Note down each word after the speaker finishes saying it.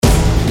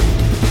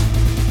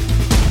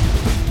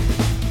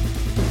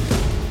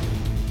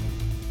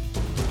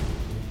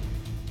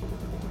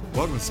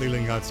Welcome to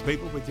Sealing God's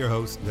People with your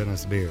host,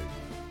 Dennis Beard.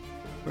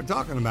 We're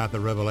talking about the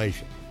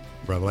revelation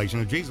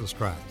of Jesus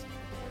Christ,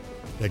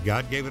 that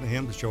God gave it to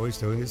him to show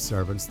to his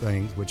servants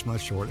things which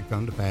must shortly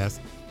come to pass,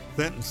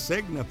 then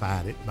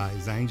signified it by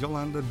his angel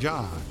unto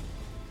John.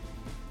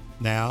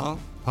 Now,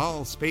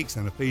 Paul speaks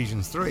in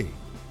Ephesians 3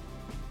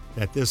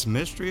 that this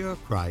mystery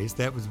of Christ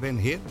that was been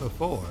hid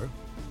before,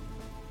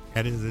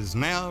 and it is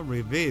now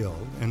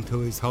revealed unto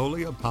his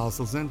holy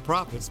apostles and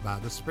prophets by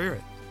the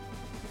Spirit.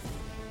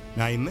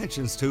 Now he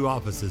mentions two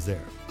offices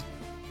there,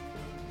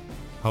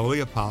 holy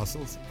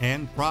apostles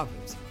and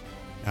prophets.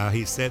 Now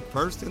he said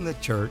first in the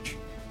church,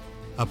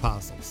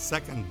 apostles,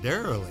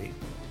 secondarily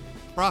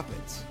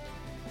prophets,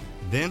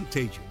 then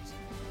teachers,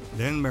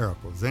 then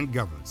miracles, then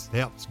governments,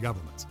 helps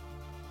governments.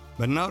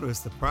 But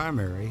notice the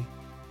primary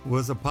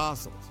was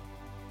apostles.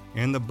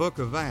 In the book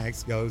of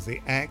Acts goes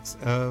the Acts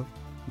of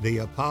the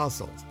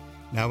Apostles.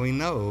 Now we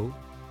know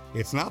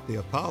it's not the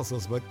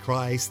apostles, but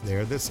Christ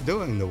there that's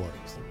doing the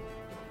works.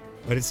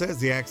 But it says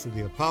the Acts of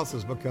the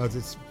Apostles because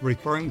it's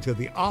referring to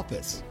the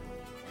office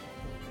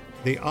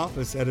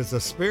that is a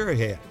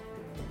spearhead.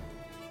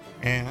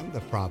 And the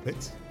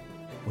prophets,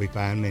 we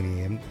find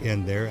many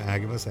in there,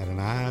 Agabus,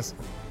 Ananias,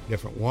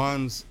 different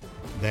ones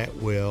that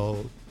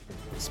will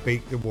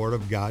speak the word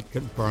of God,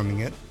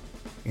 confirming it,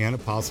 and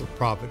apostles,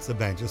 prophets,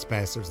 evangelists,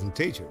 pastors, and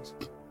teachers.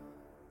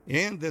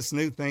 In this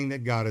new thing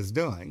that God is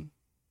doing,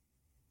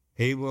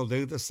 he will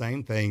do the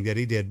same thing that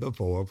he did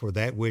before for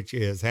that which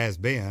is, has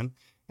been,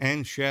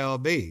 and shall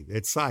be.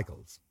 It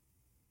cycles.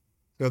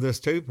 So there's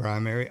two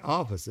primary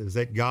offices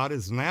that God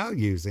is now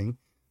using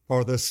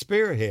for the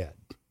spearhead.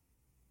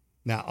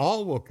 Now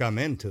all will come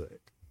into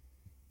it,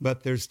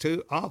 but there's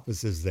two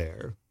offices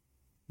there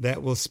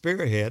that will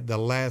spearhead the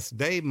last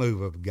day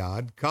move of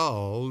God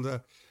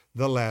called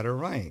the latter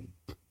rain.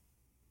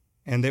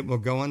 And it will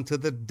go into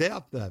the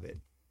depth of it.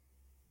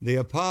 The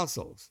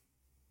apostles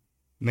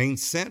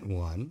means sent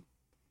one,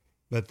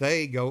 but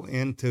they go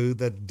into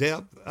the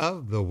depth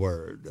of the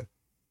word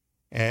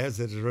as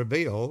it is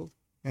revealed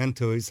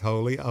unto his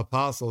holy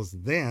apostles,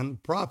 then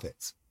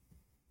prophets.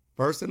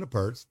 First in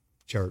the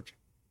church,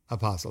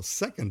 apostles,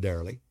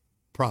 secondarily,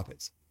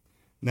 prophets.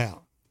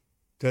 Now,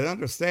 to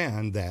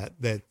understand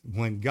that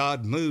when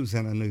God moves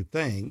in a new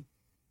thing,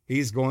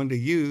 he's going to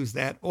use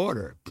that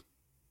order.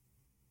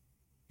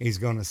 He's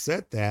going to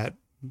set that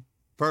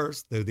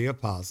first through the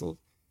apostles,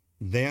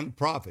 then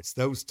prophets.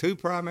 Those two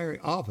primary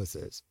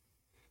offices,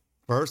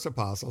 first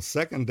apostles,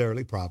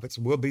 secondarily prophets,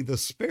 will be the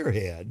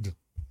spearhead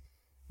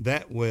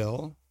that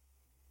will,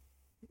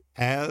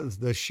 as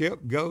the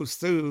ship goes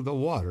through the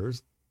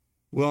waters,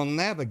 will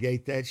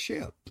navigate that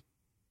ship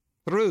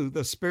through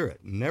the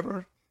Spirit,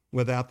 never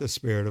without the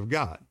Spirit of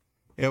God.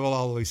 It will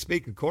always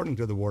speak according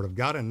to the Word of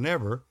God and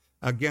never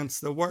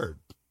against the Word.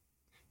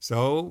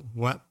 So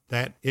what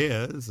that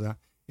is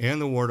in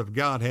the Word of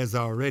God has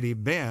already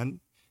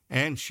been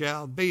and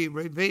shall be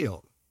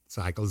revealed.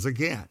 Cycles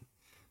again.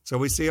 So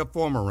we see a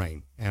former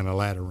rain and a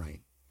latter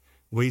rain.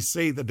 We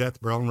see the death,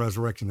 burial, and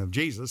resurrection of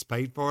Jesus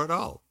paid for it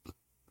all.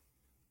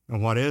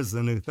 And what is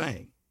the new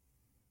thing?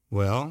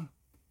 Well,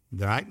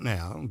 right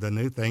now, the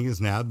new thing is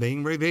now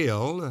being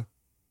revealed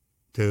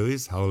to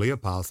his holy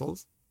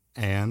apostles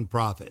and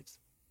prophets.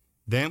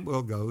 Then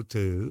we'll go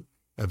to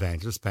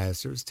evangelists,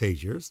 pastors,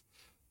 teachers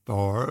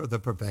for the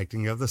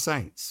perfecting of the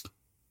saints.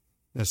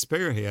 The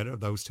spearhead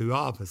of those two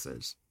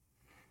offices.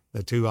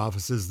 The two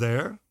offices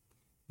there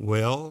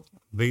will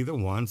be the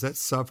ones that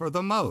suffer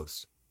the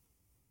most.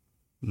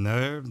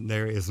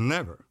 There is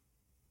never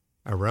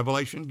a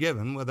revelation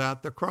given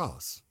without the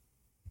cross.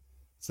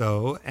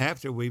 So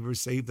after we've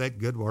received that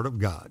good word of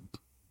God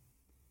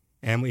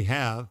and we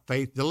have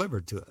faith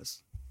delivered to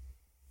us,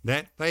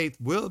 that faith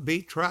will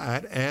be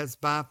tried as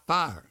by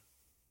fire.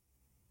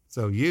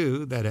 So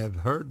you that have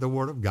heard the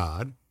word of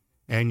God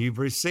and you've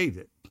received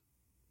it,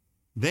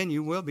 then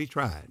you will be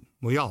tried.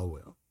 We all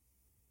will.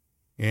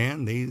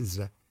 And these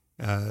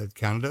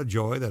count it a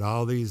joy that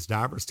all these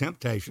diverse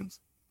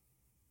temptations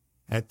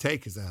that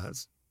takes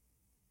us,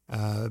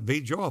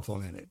 be joyful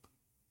in it.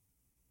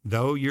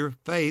 Though your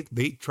faith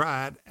be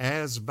tried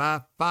as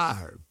by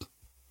fire,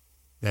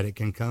 that it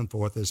can come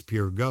forth as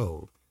pure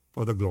gold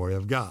for the glory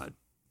of God.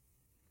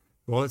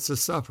 Well, it's the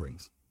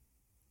sufferings,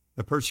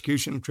 the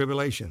persecution and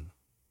tribulation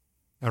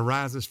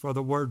arises for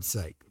the word's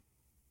sake.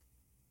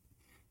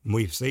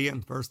 We see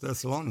in 1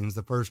 Thessalonians,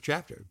 the first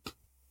chapter,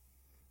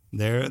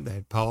 there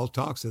that Paul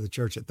talks to the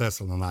church at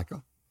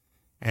Thessalonica,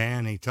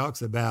 and he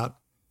talks about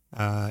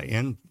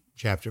in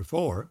chapter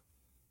 4,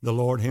 the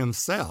Lord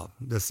himself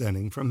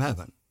descending from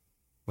heaven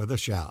with a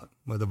shout,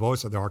 with the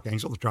voice of the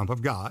archangel, the trump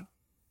of God,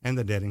 and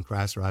the dead in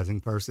Christ rising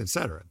first,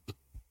 etc.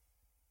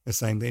 The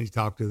same thing he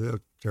talked to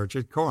the church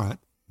at Corinth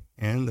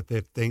in the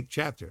 15th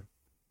chapter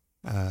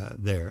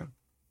there,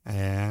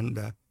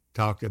 and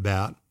talked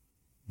about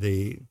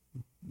the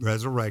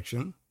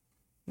resurrection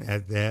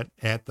at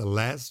the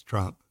last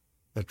trump.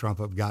 The trump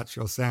of God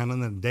shall sound,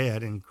 and the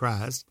dead in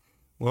Christ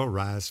will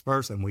rise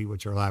first, and we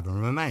which are alive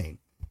and remain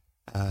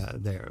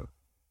there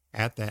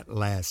at that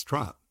last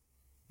trump.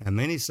 And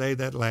many say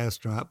that last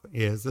trump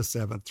is the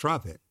seventh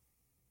trumpet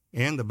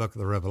in the book of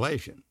the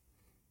Revelation.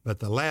 But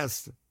the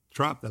last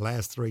trump, the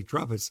last three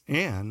trumpets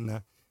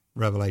in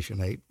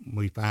Revelation 8,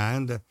 we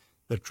find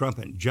the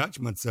trumpet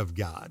judgments of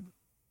God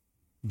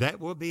that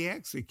will be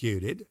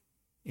executed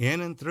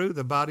in and through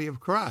the body of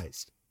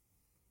Christ.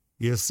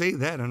 You see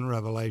that in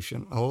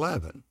Revelation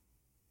 11.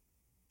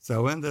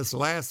 So in this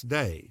last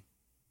day,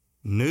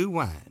 new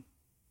wine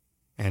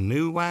and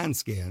new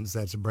wineskins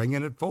that's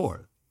bringing it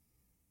forth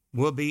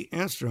will be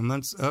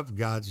instruments of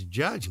God's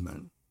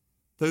judgment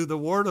through the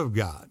Word of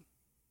God,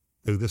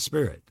 through the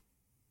Spirit.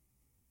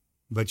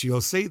 But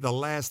you'll see the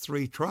last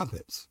three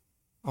trumpets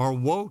are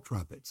woe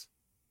trumpets.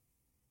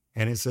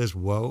 And it says,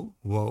 woe,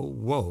 woe,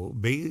 woe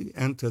be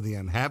unto the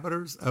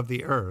inhabitants of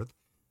the earth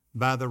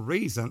by the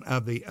reason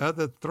of the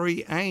other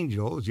three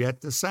angels yet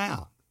to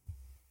sound.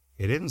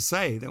 It didn't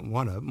say that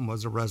one of them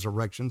was a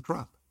resurrection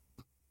trump.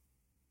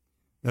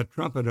 The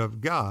trumpet of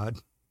God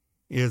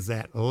is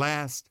that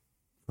last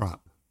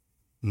trump,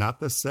 not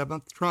the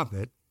seventh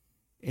trumpet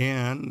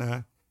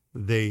in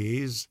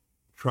these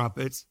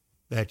trumpets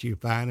that you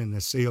find in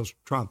the seals,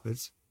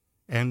 trumpets,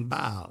 and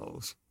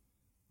vials,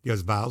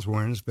 because vials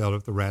were in filled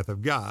with the wrath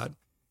of God.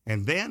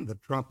 And then the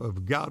trump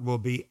of God will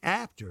be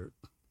after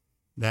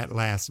that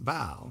last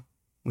vial.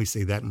 We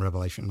see that in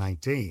Revelation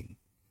 19.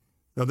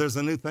 So there's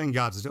a new thing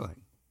God's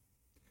doing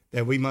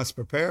that we must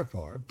prepare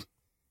for,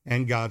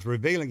 and God's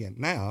revealing it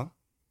now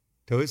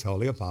to his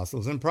holy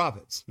apostles and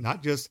prophets,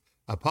 not just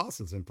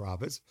apostles and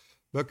prophets,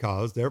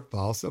 because they're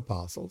false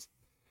apostles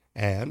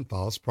and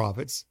false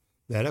prophets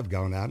that have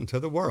gone out into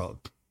the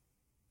world.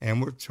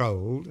 And we're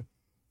told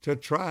to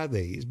try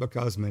these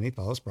because many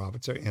false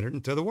prophets are entered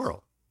into the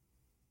world.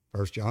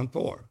 1 John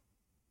 4,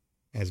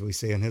 as we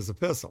see in his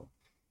epistle,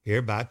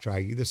 hereby try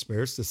ye the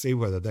spirits to see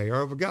whether they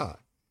are of God.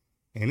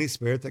 Any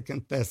spirit that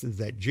confesses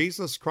that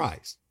Jesus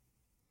Christ,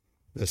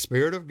 the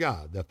Spirit of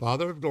God, the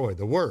Father of glory,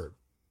 the Word,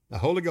 the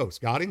Holy Ghost,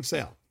 God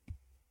himself,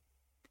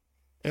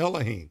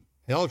 Elohim,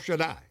 El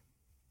Shaddai,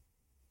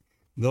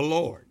 the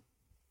Lord,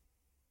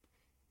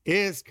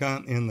 is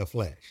come in the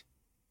flesh.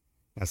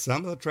 Now,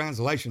 some of the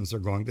translations are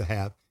going to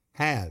have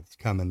has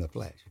come in the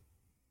flesh,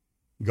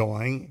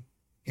 going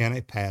in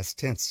a past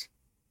tense.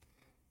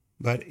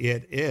 But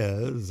it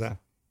is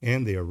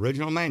in the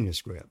original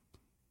manuscript.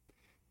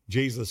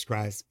 Jesus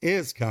Christ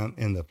is come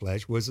in the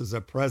flesh, which is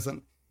a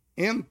present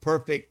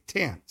imperfect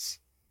tense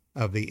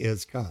of the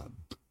is come,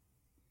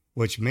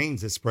 which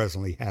means it's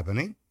presently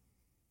happening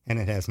and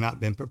it has not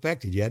been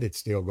perfected yet. It's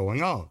still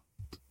going on.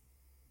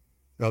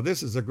 So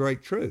this is a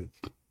great truth.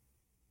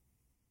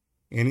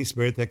 Any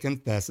spirit that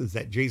confesses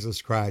that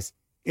Jesus Christ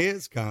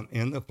is come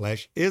in the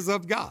flesh is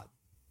of God.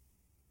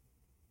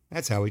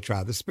 That's how we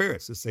try the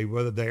spirits, to see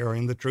whether they are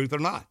in the truth or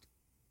not,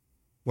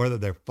 whether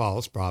they're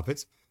false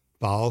prophets,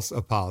 false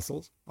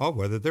apostles, or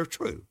whether they're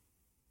true.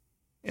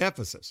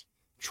 Ephesus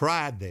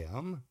tried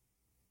them,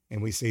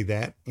 and we see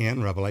that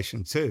in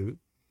Revelation 2,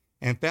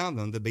 and found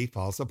them to be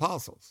false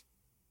apostles.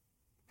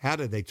 How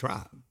did they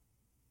try them?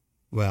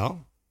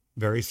 Well,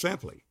 very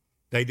simply,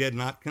 they did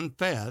not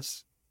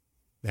confess,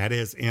 that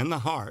is, in the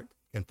heart,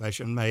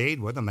 confession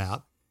made with the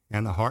mouth,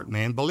 and the heart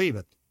man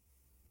believeth.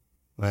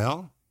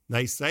 Well,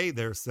 they say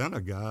they're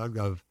synagogue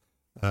of,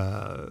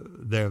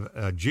 they're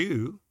a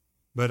Jew,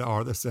 but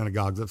are the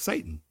synagogues of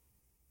Satan.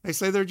 They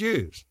say they're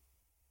Jews,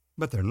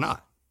 but they're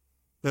not.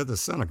 They're the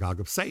synagogue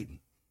of Satan.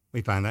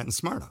 We find that in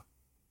Smyrna.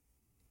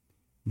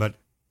 But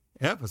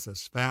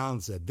Ephesus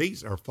found that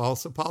these are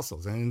false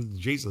apostles, and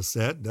Jesus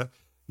said,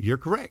 you're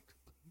correct.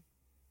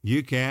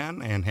 You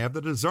can and have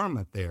the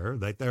discernment there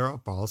that there are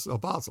false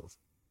apostles.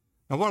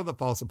 Now, what are the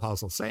false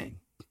apostles saying?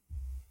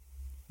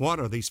 What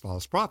are these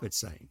false prophets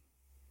saying?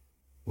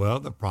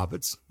 Well, the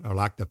prophets are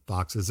like the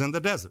foxes in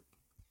the desert.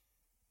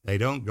 They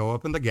don't go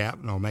up in the gap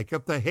nor make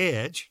up the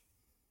hedge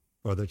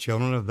for the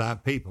children of thy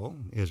people,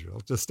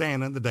 Israel, to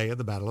stand in the day of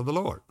the battle of the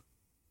Lord.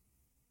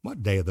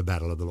 What day of the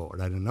battle of the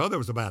Lord? I didn't know there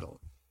was a battle.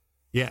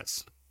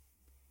 Yes,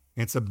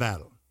 it's a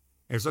battle.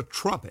 There's a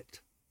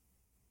trumpet.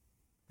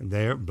 And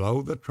there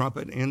blow the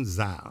trumpet in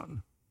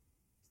Zion.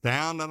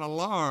 Sound an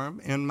alarm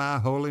in my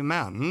holy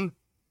mountain,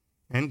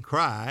 and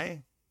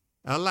cry,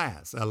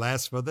 alas,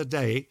 alas for the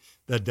day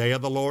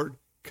of the Lord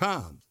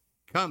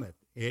cometh.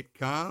 It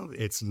comes,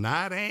 it's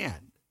nigh at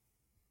hand,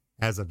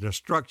 as a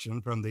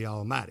destruction from the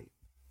Almighty.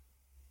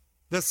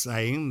 The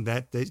same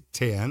that the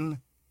 10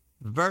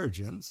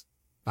 virgins,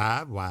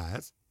 5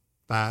 wise,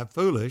 5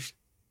 foolish,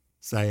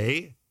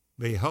 say,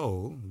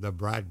 behold, the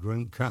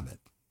bridegroom cometh.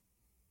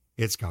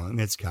 It's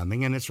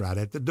coming, and it's right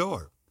at the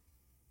door.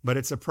 But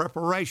it's a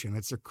preparation.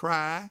 It's a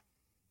cry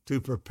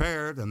to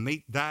prepare to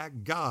meet thy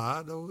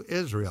God, O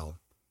Israel.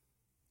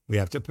 We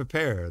have to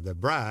prepare. The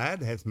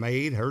bride has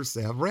made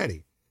herself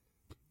ready.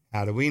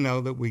 How do we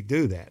know that we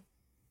do that?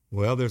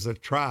 Well, there's a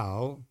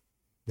trial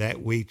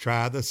that we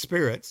try the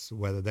spirits,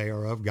 whether they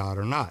are of God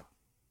or not.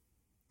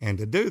 And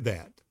to do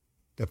that,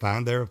 to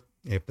find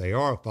if they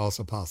are a false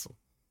apostle,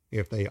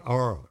 if they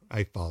are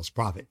a false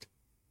prophet,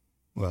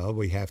 well,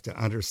 we have to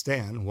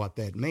understand what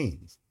that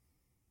means.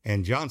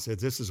 And John says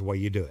this is the way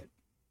you do it.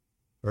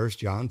 1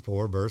 John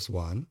 4, verse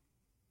 1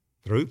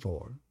 through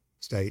 4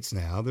 states,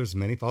 now there's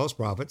many false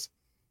prophets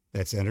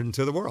that's entered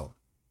into the world.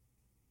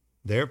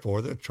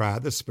 Therefore, they try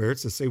the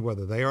spirits to see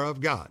whether they are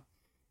of God.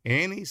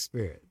 Any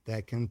spirit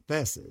that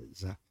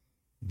confesses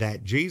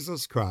that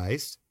Jesus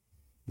Christ,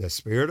 the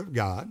Spirit of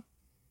God,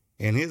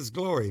 in his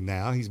glory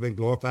now, he's been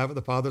glorified with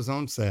the Father's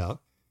own self,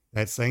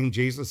 that same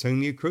Jesus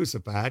whom you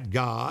crucified,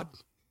 God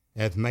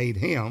hath made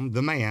him,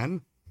 the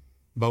man,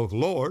 both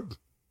Lord,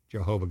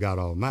 Jehovah God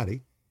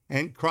Almighty,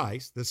 and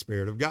Christ, the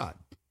Spirit of God.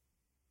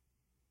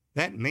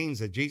 That means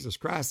that Jesus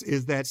Christ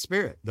is that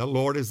Spirit. The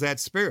Lord is that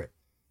Spirit.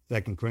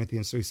 2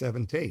 Corinthians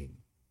 3:17.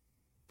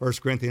 1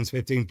 Corinthians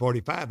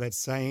 15:45, that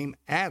same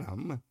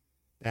Adam,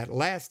 that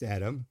last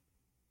Adam,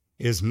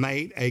 is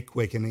made a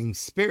quickening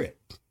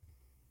spirit.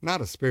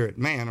 Not a spirit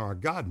man or a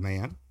God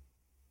man.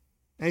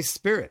 A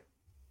spirit,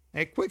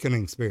 a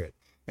quickening spirit.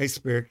 A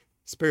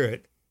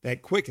spirit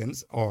that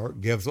quickens or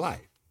gives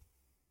life.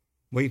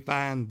 We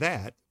find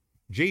that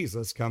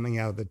Jesus, coming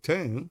out of the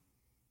tomb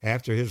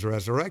after his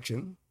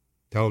resurrection,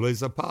 told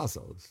his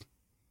apostles,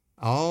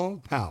 all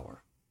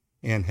power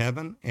in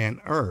heaven and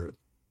earth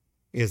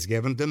is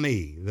given to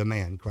me, the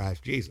man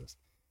Christ Jesus.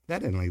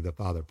 That didn't leave the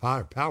Father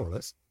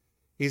powerless.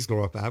 He's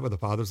glorified with the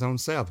Father's own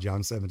self,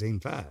 John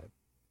 17:5.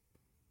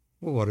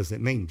 Well, what does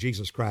it mean?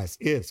 Jesus Christ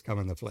is come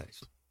in the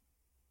flesh.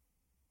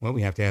 Well,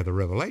 we have to have the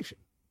revelation.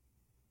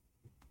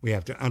 We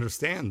have to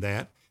understand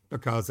that,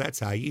 because that's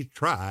how you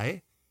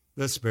try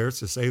the spirits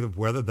to say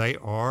whether they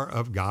are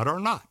of God or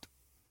not.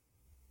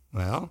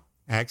 Well,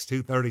 Acts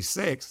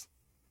 2:36,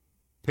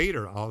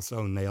 Peter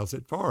also nails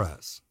it for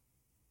us.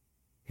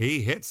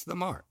 He hits the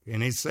mark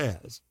and he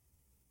says,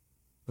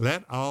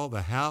 let all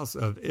the house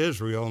of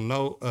Israel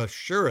know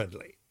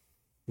assuredly,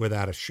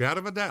 without a shadow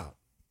of a doubt,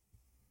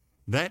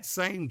 that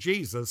same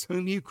Jesus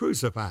whom you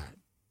crucified,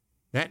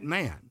 that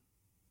man,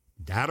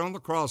 died on the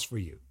cross for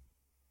you.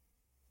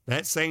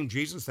 That same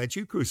Jesus that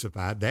you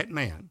crucified, that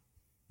man,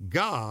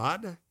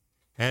 God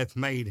hath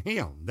made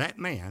him, that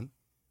man,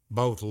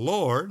 both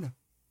Lord,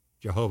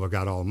 Jehovah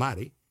God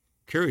Almighty,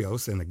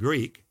 Kyrios in the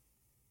Greek,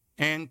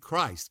 and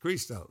Christ,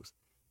 Christos,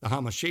 the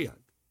Hamashiach,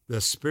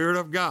 the Spirit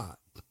of God.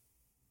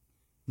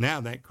 Now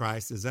that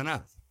Christ is in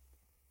us.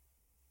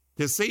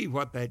 To see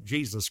what that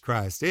Jesus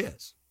Christ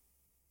is,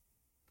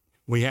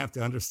 we have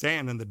to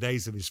understand in the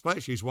days of his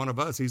flesh, he's one of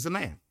us, he's a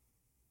man.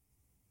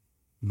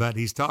 But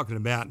he's talking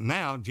about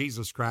now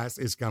Jesus Christ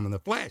is come in the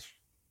flesh.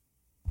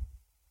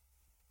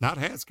 Not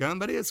has come,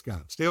 but is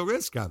come, still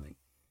is coming.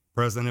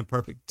 Present in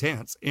perfect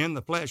tense, in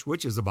the flesh,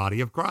 which is the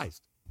body of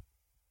Christ.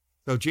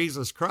 So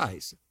Jesus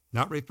Christ,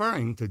 not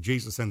referring to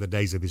Jesus in the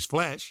days of his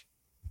flesh,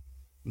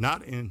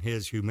 not in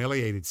his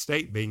humiliated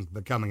state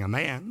becoming a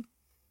man,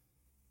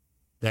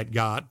 that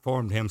God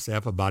formed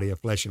himself a body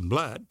of flesh and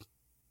blood.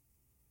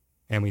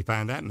 And we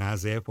find that in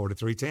Isaiah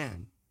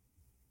 43:10.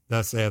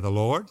 Thus saith the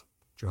Lord,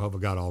 Jehovah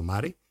God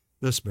Almighty,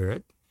 the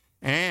Spirit,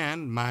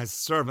 and my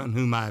servant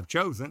whom I have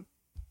chosen,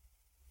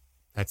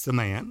 that's the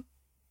man,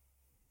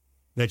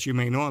 that you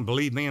may know and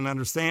believe me and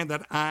understand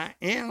that I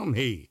am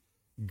he.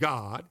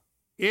 God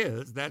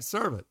is that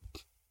servant.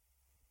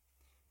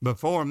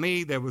 Before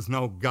me there was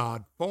no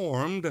God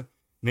formed,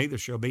 neither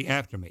shall be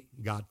after me.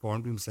 God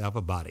formed himself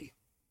a body.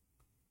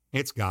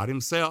 It's God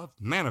himself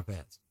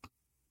manifest.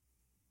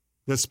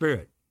 The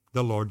Spirit,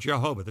 the Lord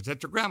Jehovah, the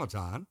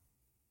Tetragrammaton,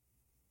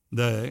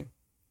 the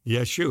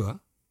Yeshua,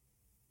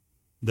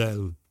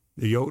 the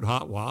Yod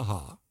Ha Wah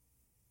Ha,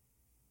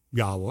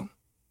 Yahweh,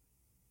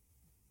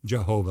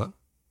 Jehovah,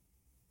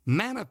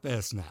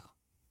 manifest now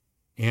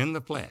in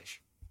the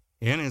flesh,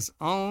 in his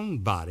own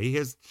body,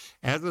 as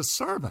a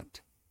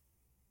servant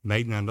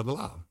made under the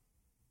law,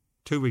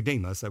 to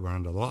redeem us that were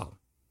under the law.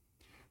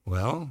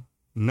 Well,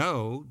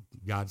 know,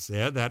 God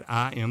said, that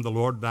I am the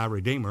Lord thy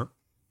Redeemer,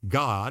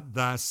 God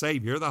thy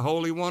Savior, the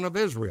Holy One of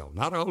Israel,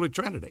 not a Holy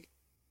Trinity.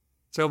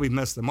 So we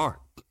missed the mark.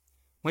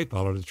 We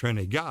follow the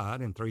Trinity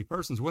God in three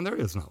persons when there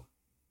is no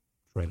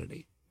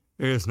Trinity.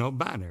 There is no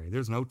binary.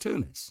 There's no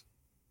two-ness.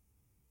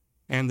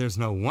 And there's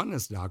no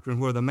oneness doctrine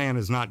where the man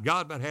is not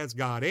God but has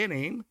God in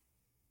him.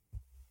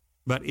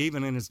 But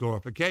even in his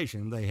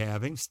glorification, they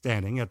have him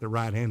standing at the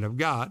right hand of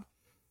God,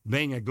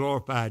 being a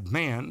glorified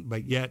man,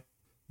 but yet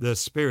the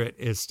Spirit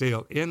is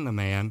still in the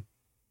man,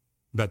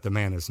 but the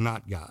man is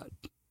not God.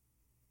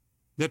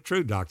 The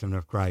true doctrine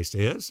of Christ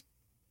is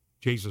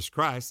Jesus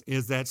Christ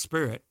is that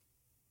Spirit.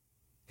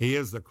 He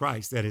is the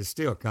Christ that is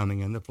still coming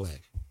in the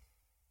flesh.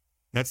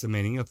 That's the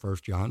meaning of 1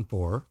 John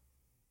 4,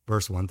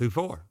 verse 1 through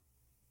 4.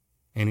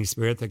 Any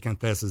spirit that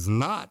confesses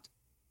not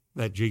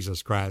that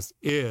Jesus Christ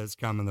is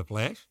come in the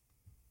flesh,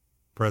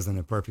 present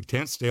in perfect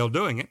tense, still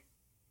doing it,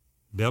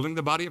 building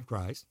the body of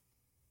Christ,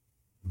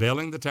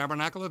 building the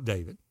tabernacle of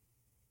David,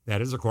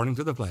 that is according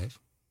to the flesh,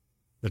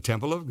 the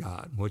temple of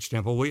God, which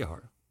temple we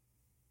are.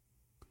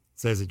 It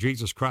says that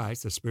Jesus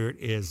Christ, the Spirit,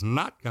 is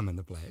not come in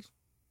the flesh.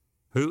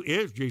 Who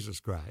is Jesus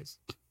Christ?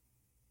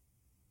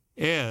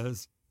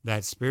 Is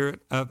that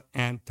spirit of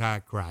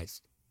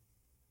Antichrist.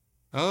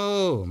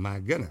 Oh, my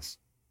goodness.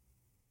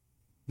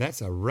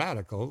 That's a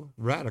radical,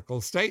 radical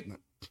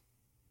statement.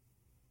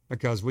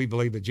 because we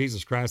believe that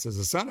Jesus Christ is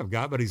the Son of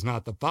God, but he's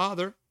not the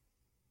Father.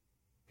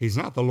 He's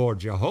not the Lord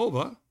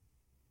Jehovah.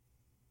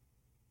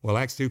 Well,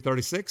 Acts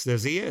 2:36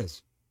 says he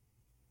is.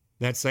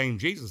 That same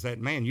Jesus,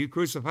 that man you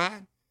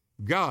crucified,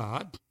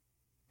 God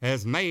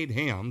has made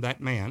him,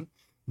 that man,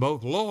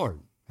 both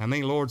Lord. How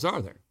many Lords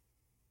are there?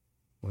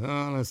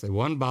 Well, let's say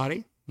one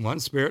body, one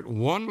Spirit,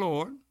 one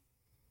Lord,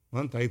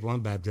 one faith,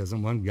 one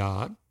baptism, one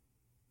God,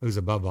 who's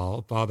above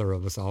all, Father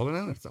of us all, and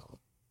in us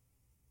all.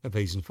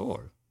 Ephesians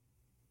 4.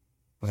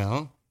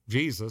 Well,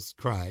 Jesus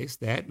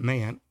Christ, that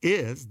man,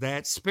 is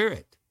that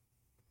Spirit.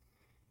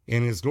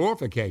 In his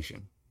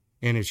glorification,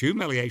 in his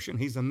humiliation,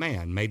 he's a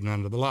man made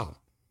under the law.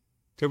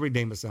 To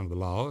redeem us under the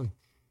law,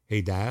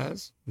 he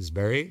dies, is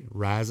buried,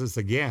 rises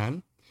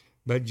again.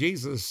 But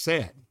Jesus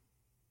said,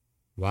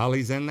 while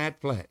he's in that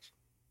flesh,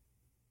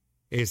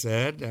 he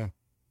said,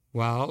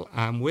 while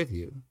I'm with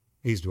you,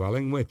 he's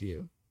dwelling with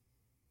you,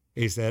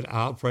 he said,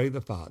 I'll pray the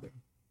Father,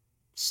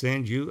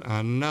 send you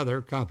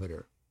another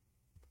comforter,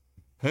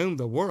 whom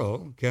the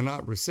world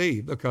cannot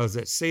receive, because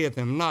it seeth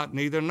him not,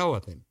 neither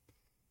knoweth him.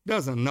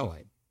 Doesn't know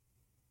him.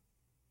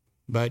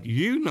 But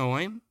you know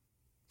him,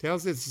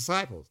 tells his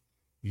disciples,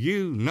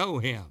 you know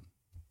him.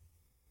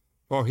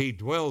 For he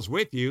dwells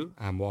with you,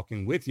 I'm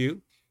walking with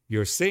you,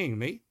 you're seeing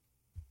me,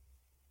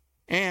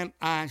 and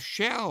I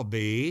shall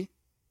be,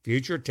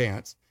 future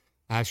tense,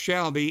 I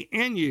shall be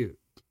in you.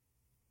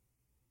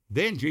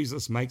 Then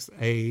Jesus makes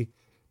a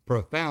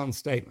profound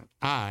statement.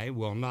 I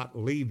will not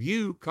leave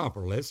you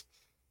comfortless.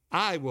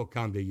 I will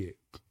come to you.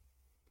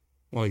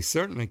 Well, he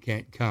certainly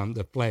can't come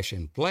to flesh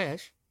and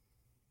flesh,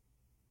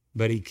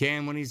 but he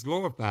can when he's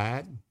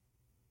glorified.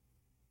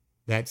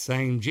 That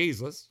same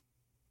Jesus,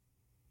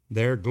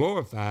 there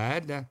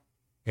glorified,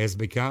 has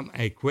become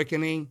a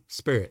quickening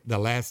spirit. The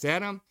last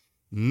Adam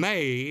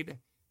made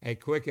a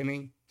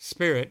quickening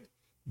spirit,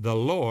 the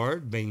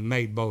Lord being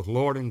made both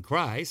Lord and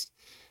Christ,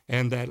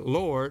 and that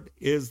Lord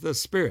is the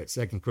Spirit,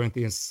 2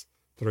 Corinthians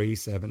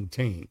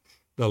 3:17.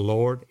 The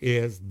Lord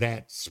is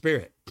that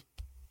Spirit.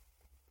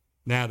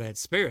 Now that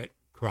Spirit,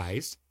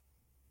 Christ,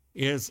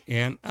 is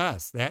in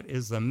us. That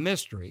is the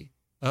mystery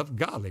of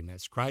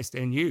godliness. Christ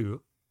in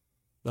you,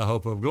 the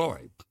hope of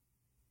glory.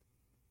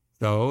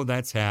 So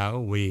that's how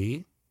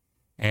we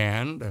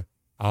and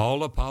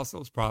all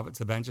apostles, prophets,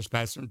 evangelists,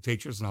 pastors, and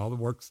teachers, and all the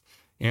works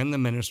in the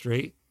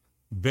ministry,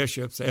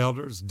 bishops,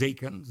 elders,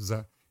 deacons,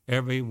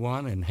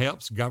 everyone, and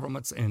helps,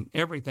 governments, and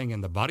everything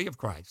in the body of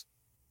Christ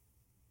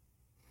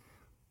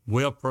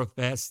will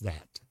profess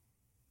that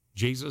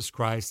Jesus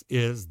Christ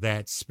is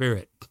that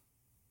Spirit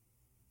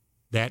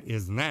that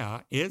is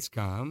now, is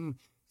come,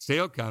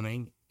 still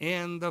coming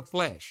in the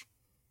flesh,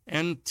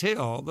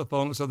 until the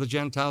fullness of the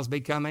Gentiles be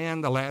come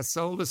in, the last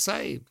soul is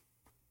saved.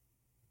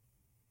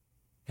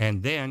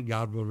 And then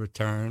God will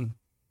return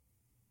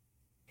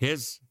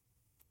his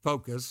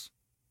focus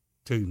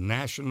to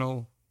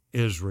national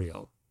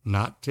Israel.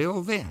 Not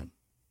till then.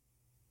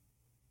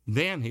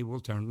 Then he will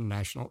turn to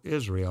national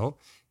Israel,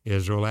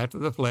 Israel after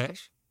the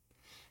flesh,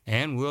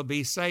 and will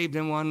be saved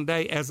in one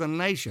day as a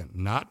nation,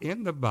 not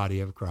in the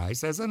body of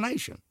Christ, as a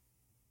nation.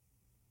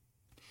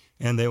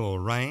 And they will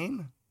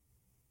reign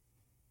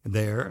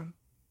there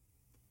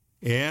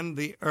in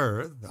the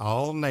earth.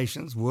 All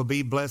nations will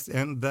be blessed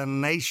in the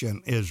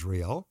nation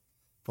Israel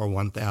for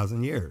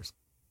 1,000 years.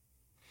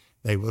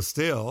 They will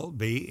still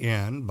be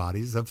in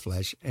bodies of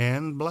flesh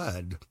and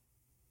blood.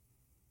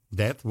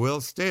 Death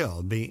will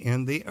still be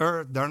in the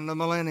earth during the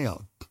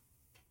millennial.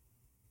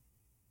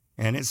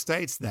 And it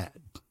states that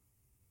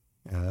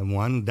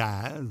one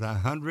dies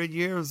 100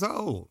 years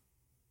old.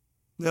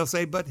 They'll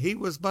say, but he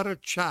was but a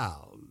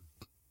child.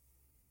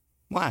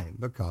 Why?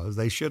 Because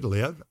they should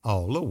live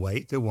all the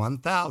way to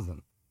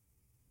 1,000.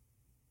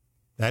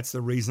 That's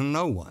the reason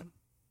no one.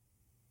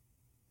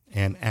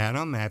 And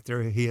Adam,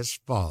 after his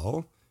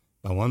fall,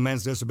 by one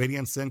man's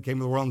disobedience, sin came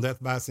to the world, and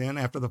death by sin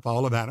after the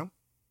fall of Adam.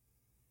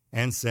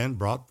 And sin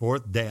brought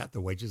forth death.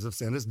 The wages of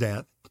sin is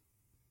death.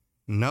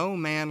 No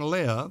man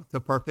lived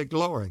to perfect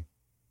glory.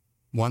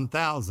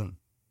 1,000.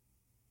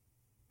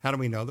 How do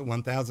we know that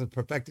 1,000 is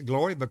perfected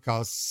glory?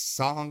 Because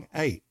Song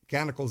 8,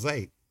 Canticles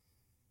 8,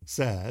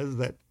 says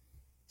that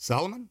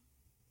Solomon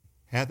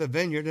hath a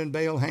vineyard in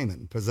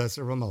Baal-Hamon,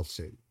 possessor of a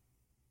multitude.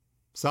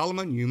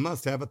 Solomon, you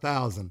must have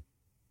 1,000.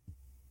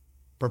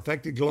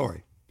 Perfected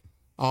glory.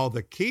 All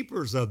the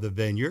keepers of the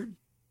vineyard,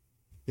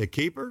 the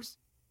keepers,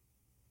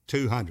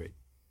 200.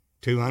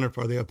 200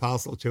 for the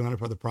apostle, 200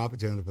 for the prophet,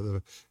 200 for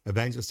the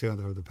evangelist,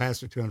 200 for the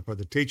pastor, 200 for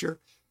the teacher,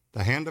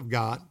 the hand of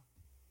God,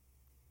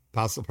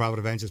 apostle, prophet,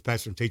 evangelist,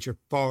 pastor, and teacher,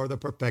 for the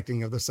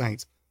perfecting of the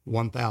saints,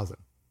 1,000.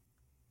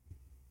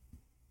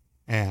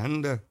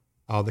 And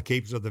all the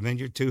keepers of the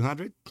vineyard,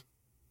 200.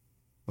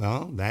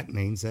 Well, that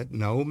means that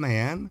no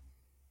man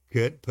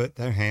could put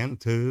their hand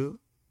to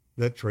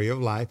the tree of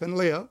life and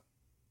live,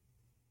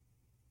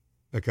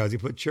 because he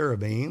put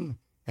cherubim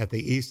at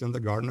the east in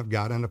the garden of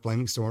God and a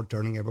flaming sword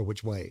turning every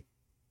which way.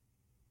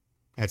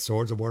 That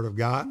sword's the word of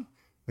God.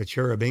 The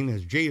cherubim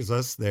is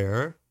Jesus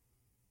there,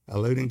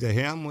 alluding to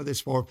him with his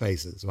four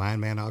faces, lion,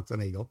 man, ox,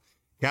 and eagle.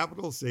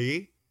 Capital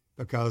C,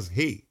 because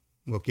he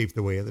will keep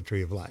the way of the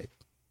tree of life.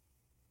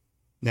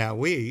 Now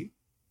we,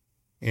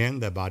 in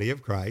the body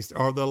of Christ,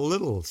 are the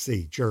little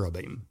c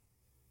cherubim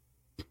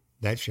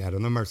that shadow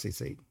the mercy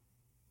seat.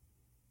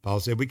 Paul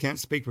said we can't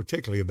speak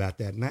particularly about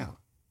that now.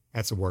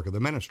 That's the work of the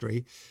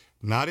ministry,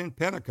 not in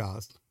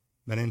Pentecost,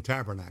 but in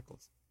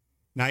tabernacles.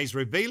 Now he's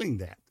revealing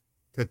that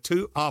to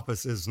two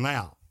offices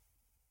now,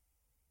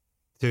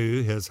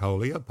 to his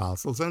holy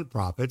apostles and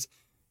prophets,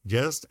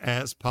 just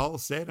as Paul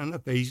said in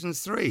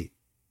Ephesians 3.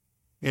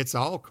 It's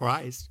all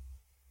Christ.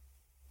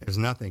 There's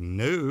nothing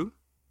new.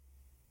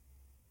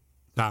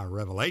 It's our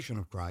revelation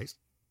of Christ.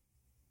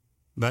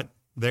 But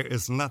there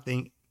is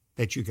nothing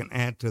that you can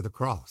add to the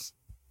cross.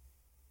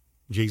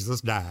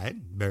 Jesus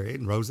died, buried,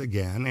 and rose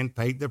again, and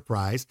paid the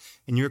price,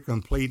 and you're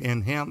complete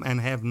in him and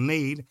have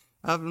need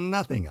of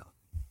nothing else.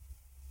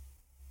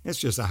 It's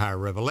just a higher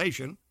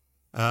revelation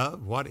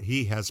of what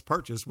he has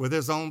purchased with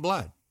his own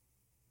blood.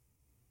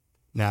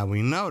 Now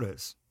we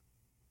notice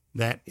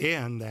that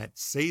in that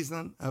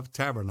season of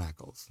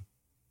tabernacles,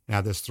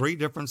 now there's 3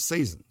 different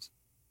seasons.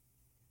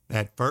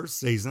 That first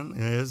season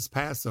is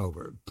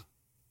Passover.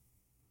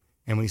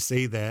 And we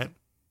see that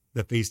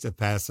the Feast of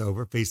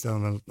Passover, Feast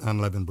of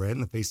Unleavened Bread,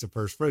 and the Feast of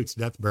First Fruits,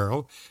 death,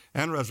 burial,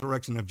 and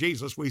resurrection of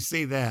Jesus, we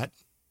see that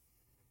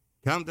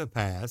come to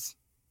pass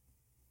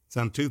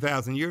some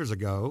 2,000 years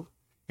ago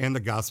in the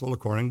Gospel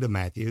according to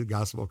Matthew, the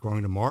Gospel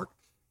according to Mark,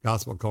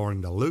 Gospel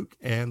according to Luke,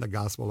 and the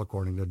Gospel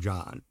according to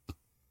John.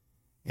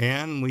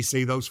 And we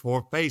see those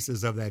 4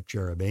 faces of that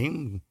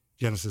cherubim,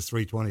 Genesis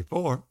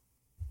 3:24.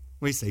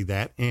 We see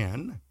that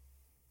in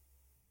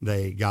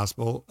the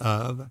Gospel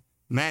of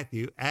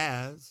Matthew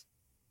as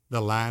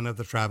the Lion of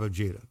the tribe of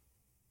Judah.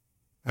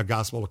 A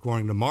Gospel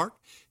according to Mark,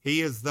 he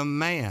is the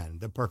man,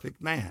 the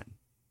perfect man.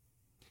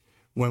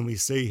 When we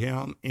see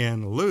him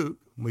in Luke,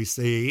 we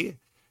see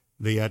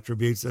the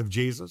attributes of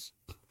Jesus,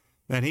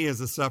 that he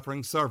is a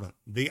suffering servant,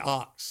 the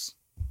ox.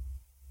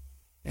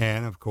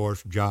 And of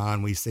course,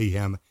 John, we see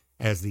him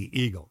as the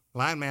eagle.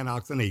 Lion, man,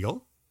 ox, and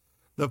eagle,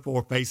 the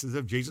 4 faces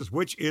of Jesus,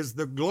 which is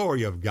the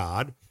glory of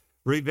God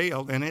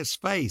revealed in his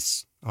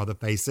face, or the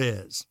face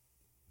is.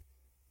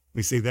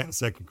 We see that in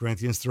 2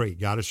 Corinthians 3.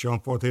 God has shown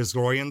forth his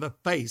glory in the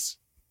face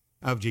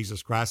of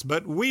Jesus Christ,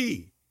 but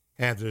we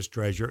have this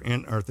treasure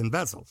in earthen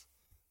vessels,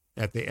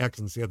 that the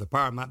excellency of the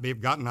power might be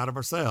begotten out of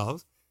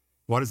ourselves.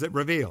 What does it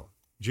reveal?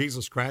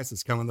 Jesus Christ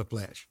has come in the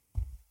flesh.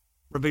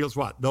 Reveals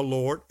what? The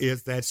Lord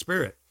is that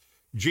Spirit.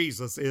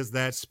 Jesus is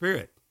that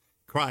Spirit.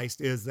 Christ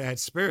is that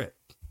Spirit.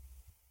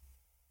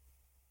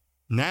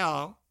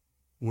 Now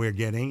we're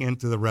getting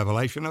into the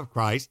revelation of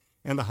Christ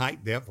and the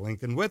height, depth,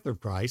 length, and width of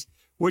Christ,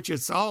 which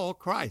is all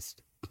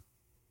Christ.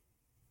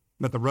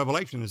 But the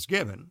revelation is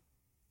given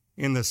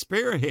in the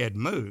spearhead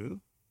move,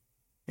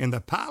 in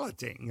the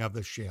piloting of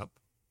the ship,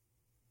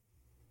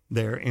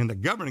 there in the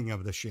governing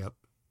of the ship,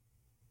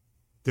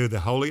 through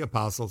the holy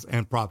apostles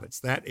and prophets.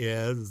 That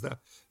is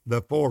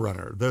the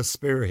forerunner, the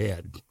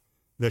spearhead,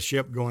 the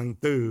ship going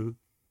through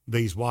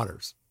these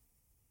waters,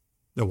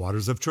 the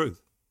waters of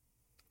truth.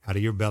 Out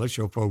of your belly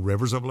shall flow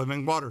rivers of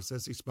living water,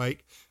 says he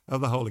spake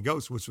of the Holy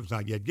Ghost, which was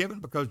not yet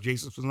given because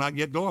Jesus was not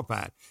yet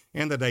glorified.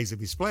 In the days of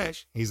his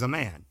flesh, he's a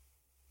man.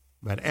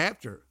 But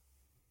after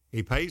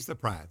he pays the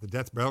price, the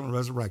death, burial, and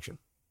resurrection,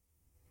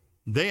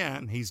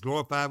 then he's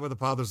glorified with the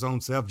Father's own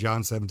self,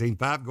 John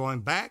 17:5,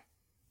 going back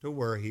to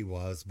where he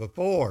was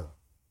before.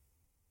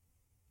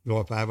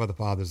 Glorified with the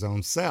Father's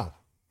own self.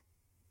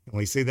 And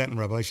we see that in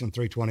Revelation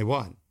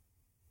 3:21.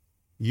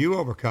 You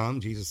overcome,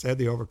 Jesus said,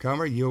 the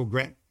overcomer,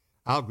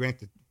 I'll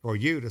grant for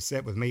you to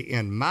sit with me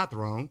in my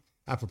throne.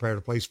 I prepared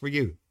a place for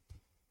you.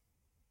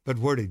 But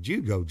where did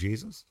you go,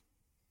 Jesus?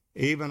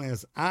 Even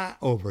as I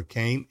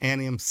overcame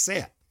and am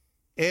set,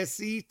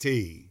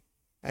 S-E-T,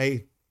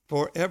 a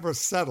forever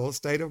settled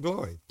state of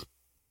glory.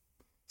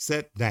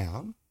 Set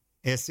down,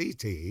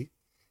 S-E-T,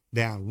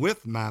 down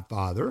with my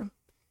Father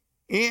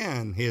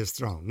in his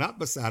throne, not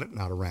beside it,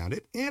 not around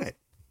it, in it.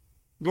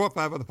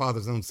 Glorified with the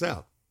Father's own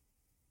self.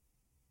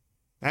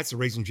 That's the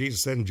reason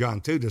Jesus said in John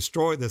 2,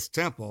 destroy this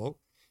temple.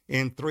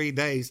 In 3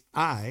 days,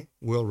 I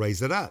will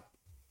raise it up.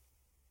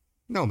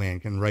 No man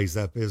can raise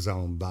up his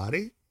own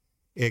body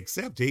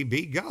except he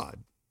be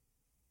God.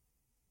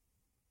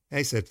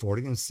 They said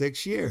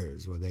 46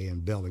 years were they in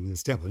building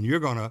this temple. And you're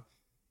going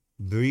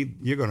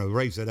to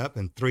raise it up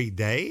in 3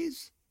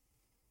 days?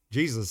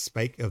 Jesus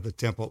spake of the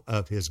temple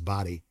of his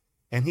body,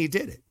 and he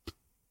did it.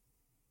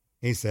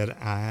 He said,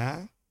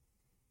 I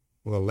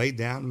will lay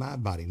down my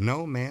body.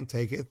 No man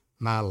taketh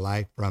my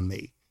life from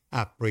me.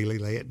 I freely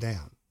lay it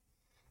down.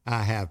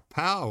 I have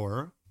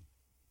power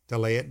to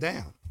lay it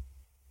down,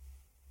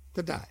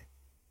 to die.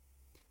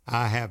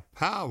 I have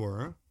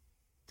power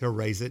to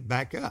raise it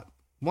back up.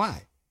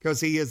 Why? Because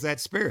he is that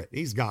Spirit.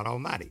 He's God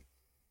Almighty.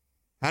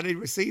 How did he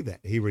receive that?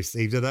 He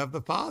received it of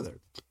the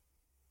Father,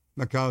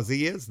 because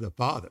he is the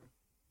Father.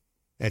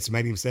 That's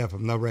made himself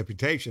of no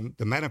reputation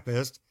to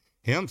manifest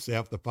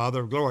himself, the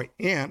Father of glory,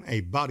 in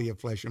a body of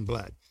flesh and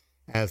blood,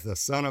 as the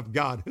Son of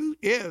God, who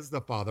is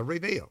the Father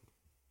revealed.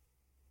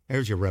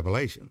 There's your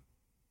revelation.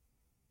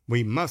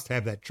 We must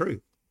have that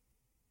truth.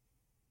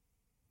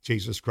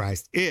 Jesus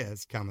Christ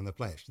is come in the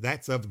flesh.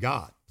 That's of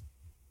God.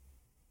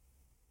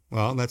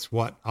 Well, that's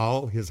what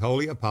all his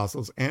holy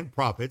apostles and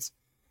prophets,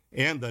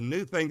 and the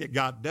new thing that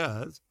God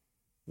does,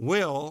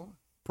 will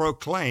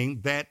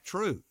proclaim that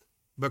truth,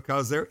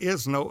 because there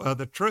is no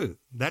other truth.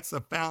 That's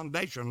the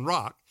foundation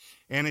rock,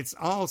 and it's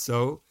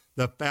also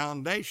the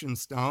foundation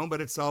stone,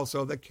 but it's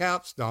also the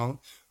capstone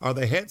or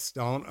the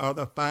headstone or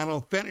the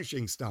final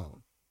finishing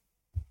stone.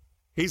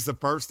 He's the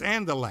first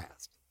and the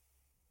last.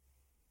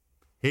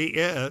 He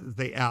is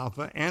the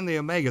Alpha and the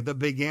Omega, the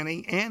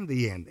beginning and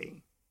the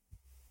ending.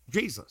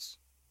 Jesus.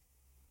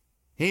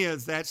 He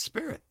is that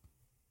Spirit.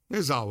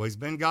 There's always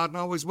been God and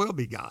always will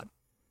be God.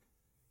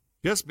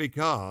 Just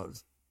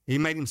because he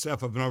made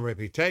himself of no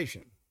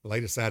reputation,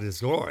 laid aside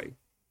his glory,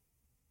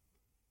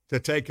 to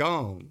take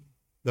on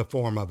the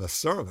form of a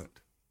servant,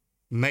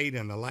 made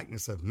in the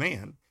likeness of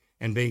man,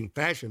 and being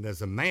fashioned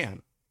as a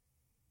man,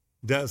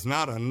 does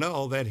not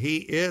annul that he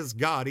is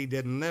God. He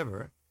did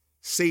never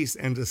cease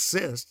and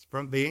desist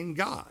from being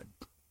God.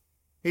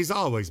 He's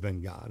always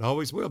been God,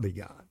 always will be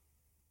God.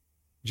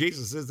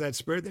 Jesus is that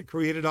Spirit that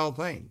created all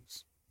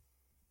things,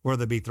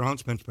 whether be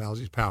thrones,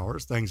 principalities,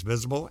 powers, things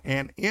visible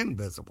and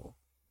invisible.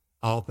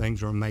 All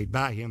things were made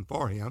by him,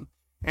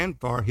 and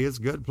for his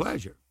good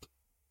pleasure.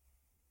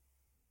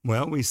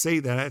 Well, we see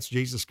that that's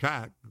Jesus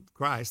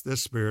Christ, the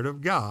Spirit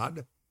of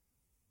God,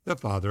 the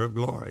Father of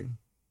glory.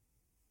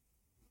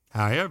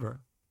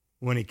 However,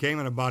 when he came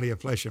in a body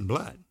of flesh and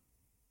blood,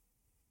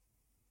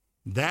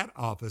 that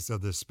office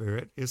of the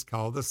Spirit is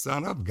called the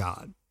Son of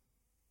God.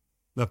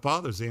 The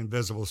Father's the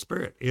invisible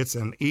Spirit. It's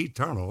an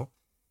eternal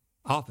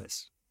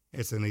office.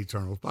 It's an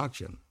eternal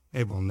function.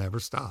 It will never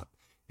stop.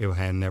 It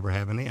will never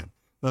have an end.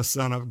 The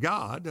Son of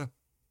God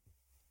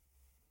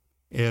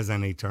is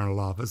an eternal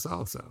office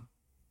also.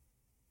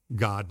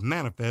 God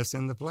manifests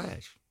in the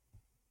flesh.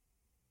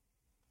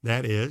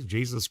 That is,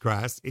 Jesus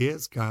Christ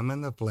is come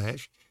in the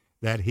flesh,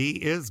 that he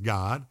is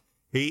God.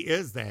 He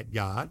is that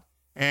God.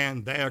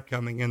 And their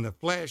coming in the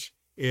flesh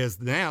is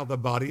now the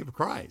body of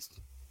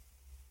Christ.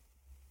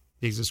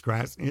 Jesus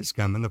Christ is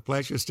come in the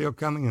flesh, is still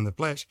coming in the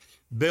flesh,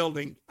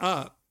 building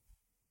up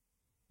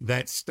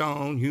that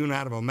stone hewn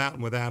out of a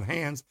mountain without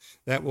hands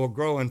that will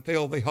grow and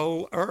fill the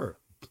whole earth.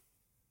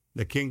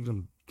 The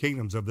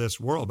kingdoms of this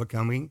world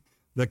becoming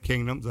the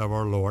kingdoms of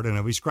our Lord and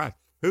of his Christ.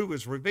 Who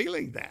is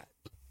revealing that?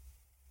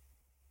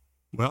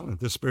 Well,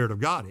 the Spirit of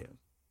God is.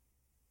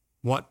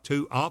 What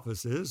two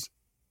offices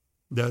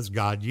does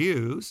God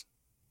use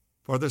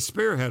for the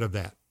spearhead of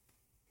that?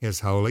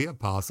 His holy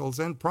apostles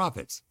and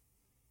prophets,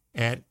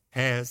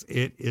 as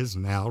it is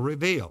now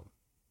revealed.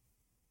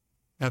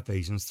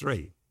 Ephesians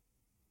 3.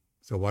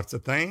 So what's the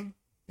thing?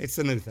 It's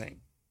the new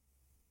thing.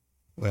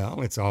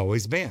 Well, it's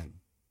always been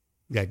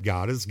that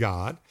God is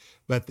God,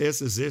 but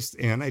this is just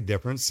in a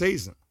different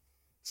season.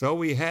 So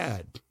we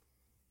had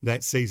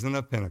that season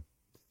of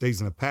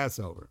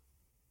Passover,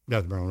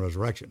 death, burial, and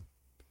resurrection.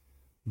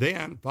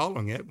 Then,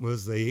 following it,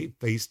 was the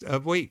Feast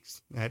of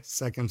Weeks, that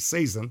second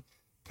season,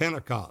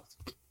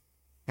 Pentecost.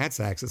 That's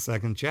Acts, the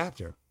second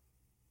chapter.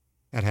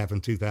 That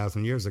happened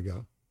 2,000 years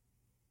ago.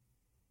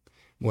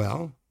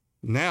 Well,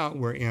 now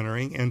we're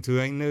entering into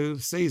a new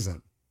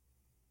season.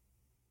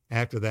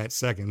 After that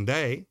second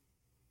day,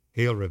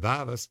 he'll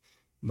revive us.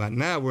 But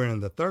now we're in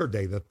the third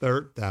day, the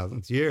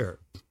 3,000th year.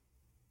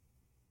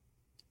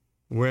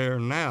 We're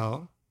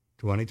now,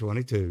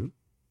 2022,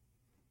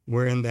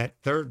 we're in that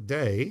third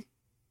day.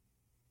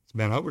 It's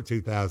been over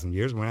 2,000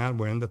 years.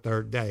 We're in the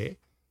third day.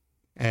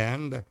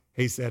 And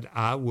he said,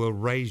 I will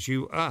raise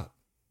you up.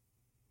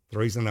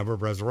 3 is the number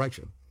of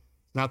resurrection.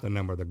 It's not the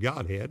number of the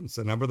Godhead. It's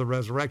the number of the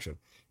resurrection.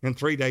 In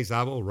 3 days,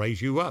 I will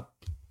raise you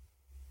up.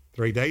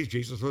 3 days,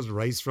 Jesus was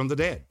raised from the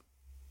dead.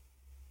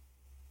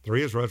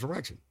 3 is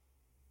resurrection.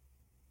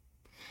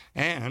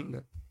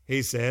 And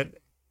he said,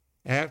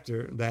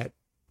 after that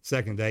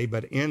second day,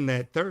 but in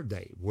that third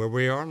day, where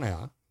we are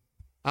now,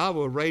 I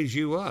will raise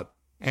you up,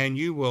 and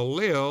you will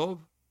live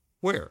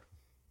where?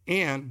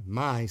 In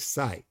my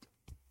sight.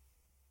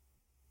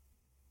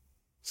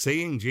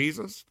 Seeing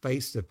Jesus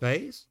face to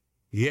face?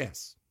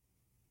 Yes.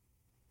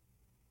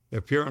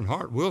 The pure in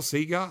heart will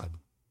see God.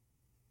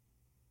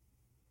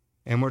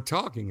 And we're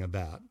talking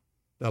about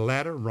the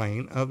latter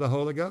rain of the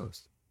Holy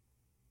Ghost.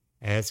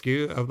 Ask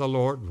you of the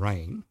Lord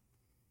rain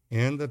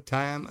in the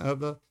time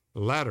of the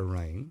latter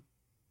rain.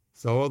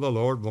 So the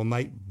Lord will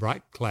make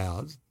bright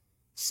clouds,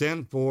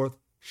 send forth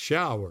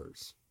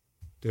showers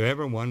to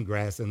everyone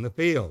grass in the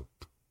field.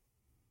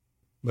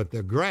 But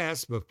the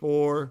grass,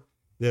 before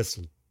this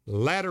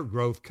latter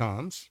growth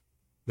comes,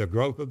 the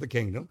growth of the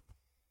kingdom,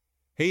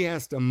 he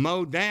has to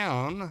mow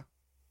down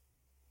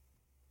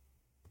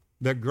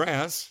the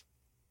grass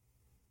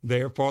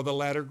there for the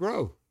latter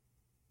growth.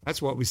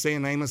 That's what we see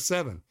in Amos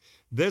 7.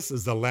 This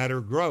is the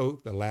latter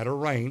growth, the latter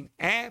rain,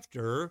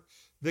 after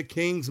the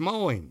king's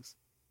mowings.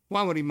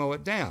 Why would he mow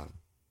it down?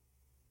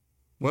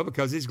 Well,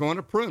 because he's going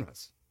to prune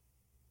us.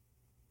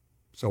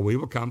 So we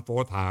will come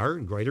forth higher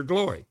and greater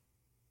glory.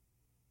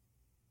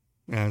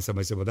 And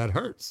somebody said, well, that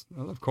hurts.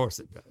 Well, of course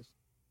it does.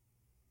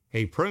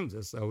 He prunes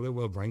us so that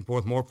we'll bring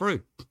forth more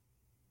fruit.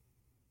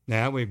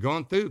 Now, we've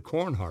gone through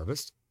corn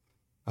harvest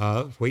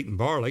of wheat and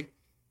barley.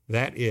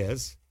 That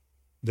is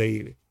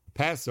the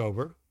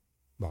Passover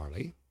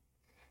barley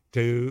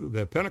to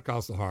the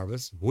Pentecostal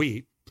harvest,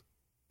 wheat.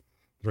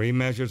 3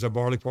 measures of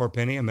barley for a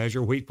penny, a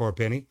measure of wheat for a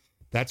penny.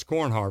 That's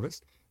corn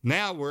harvest.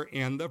 Now we're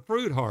in the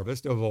fruit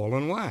harvest of oil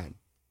and wine.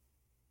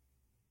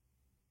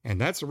 And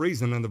that's the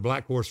reason in the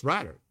black horse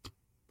rider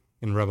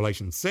in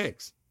Revelation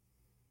 6,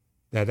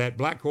 that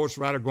black horse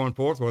rider going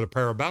forth with a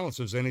pair of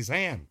balancers in his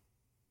hand.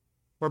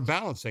 We're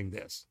balancing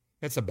this.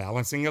 It's a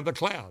balancing of the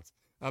clouds,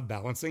 a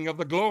balancing of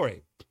the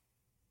glory.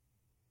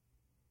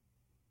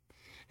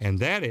 And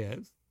that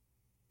is,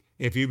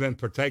 if you've been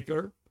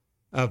partaker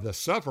of the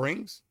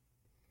sufferings,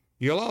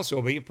 you'll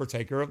also be a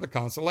partaker of the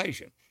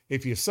consolation.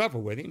 If you suffer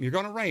with him, you're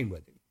going to reign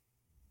with him.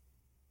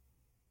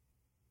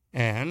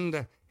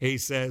 And he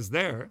says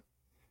there,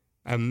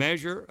 a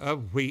measure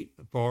of wheat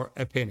for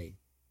a penny.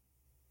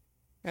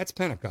 That's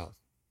Pentecost.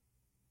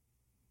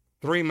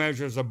 3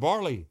 measures of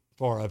barley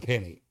for a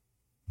penny.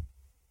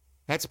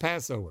 That's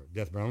Passover,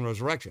 death, burial, and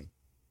resurrection.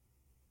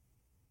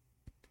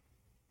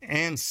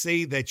 And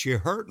see that you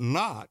hurt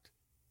not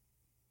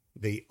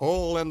the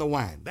oil and the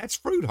wine. That's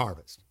fruit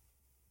harvest.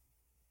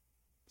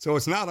 So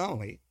it's not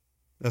only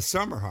the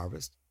summer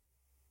harvest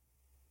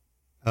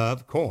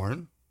of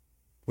corn,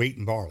 wheat,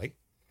 and barley,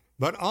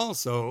 but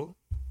also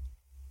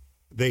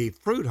the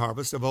fruit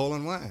harvest of oil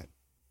and wine.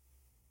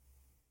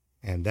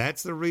 And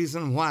that's the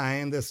reason why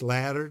in this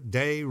latter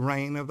day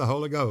reign of the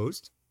Holy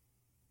Ghost,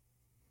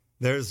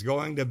 there's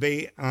going to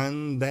be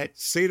on that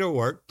cedar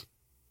work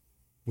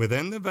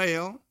within the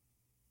veil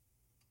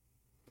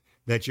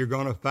that you're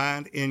going to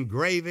find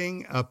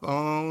engraving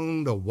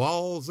upon the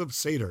walls of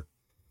cedar,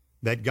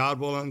 that God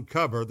will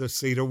uncover the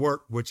cedar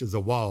work, which is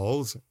the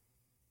walls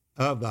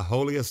of the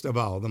holiest of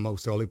all, the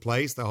most holy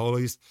place, the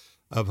holiest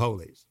of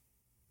holies.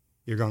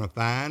 You're going to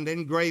find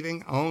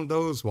engraving on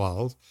those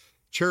walls,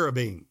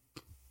 cherubim,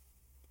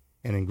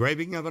 an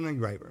engraving of an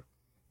engraver,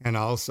 and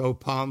also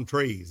palm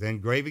trees,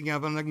 engraving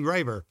of an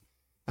engraver,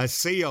 a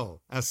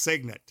seal, a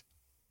signet.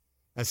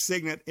 A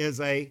signet is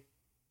a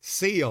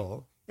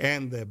seal,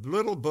 and the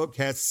little book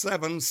has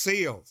 7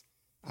 seals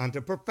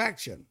unto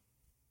perfection.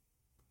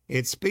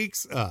 It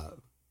speaks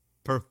of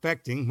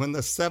perfecting when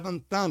the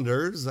 7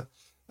 thunders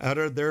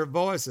uttered their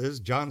voices.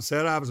 John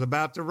said, I was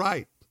about to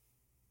write.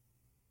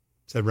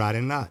 Said, write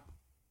it not.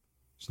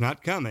 It's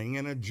not coming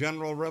in a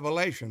general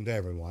revelation to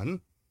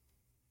everyone,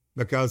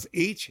 because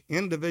each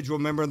individual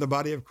member of the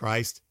body of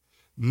Christ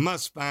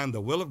must find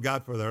the will of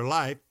God for their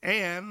life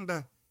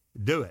and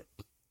do it.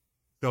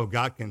 So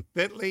God can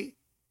fitly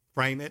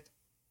frame it,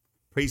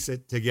 piece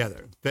it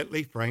together,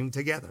 fitly framed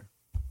together.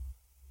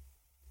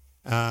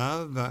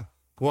 Of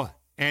what?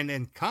 And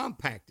then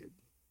compacted,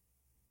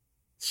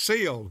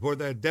 sealed where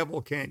the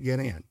devil can't get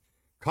in,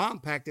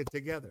 compacted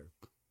together,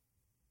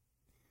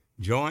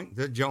 joint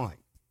to joint,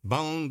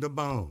 bone to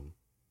bone.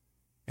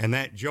 And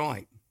that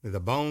joint, the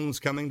bones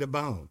coming to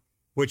bone,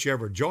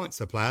 whichever joint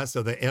supplies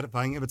to the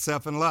edifying of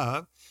itself in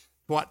love,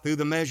 what? Through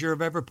the measure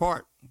of every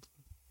part,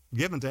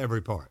 given to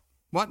every part.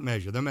 What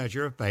measure? The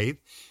measure of faith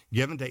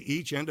given to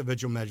each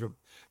individual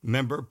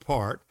member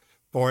part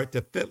for it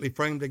to fitly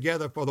frame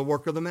together for the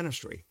work of the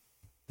ministry.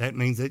 That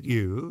means that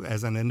you,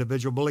 as an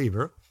individual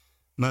believer,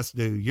 must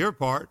do your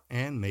part,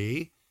 and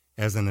me,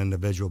 as an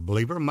individual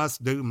believer,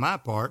 must do my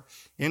part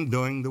in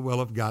doing the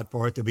will of God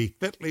for it to be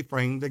fitly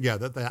framed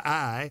together. The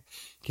eye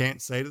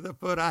can't say to the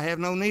foot, I have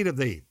no need of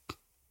thee.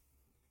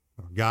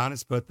 God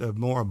has put the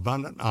more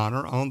abundant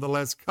honor on the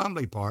less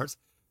comely parts,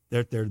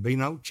 that there be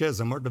no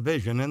schism or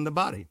division in the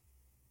body.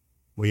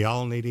 We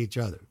all need each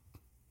other.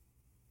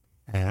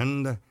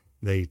 And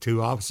the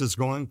 2 offices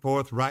going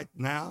forth right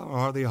now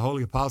are the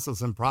holy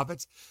apostles and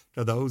prophets.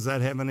 To those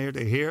that have an ear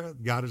to hear,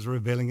 God is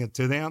revealing it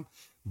to them,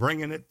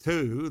 bringing it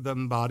to the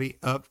body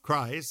of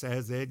Christ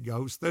as it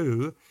goes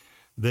through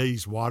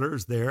these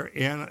waters there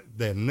in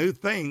the new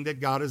thing that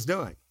God is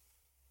doing,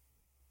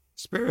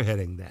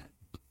 spearheading that.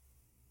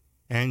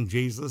 And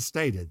Jesus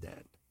stated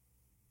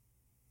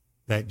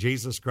that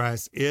Jesus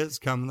Christ is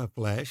come in the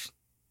flesh,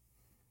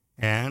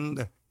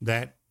 and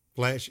that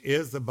flesh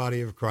is the body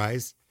of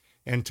Christ,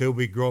 until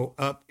we grow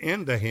up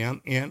into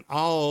him in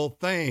all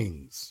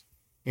things,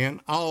 in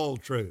all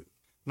truth,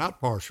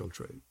 not partial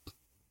truth.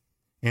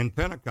 In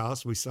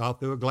Pentecost, we saw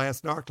through a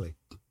glass darkly.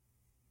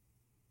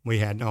 We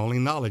had only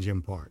knowledge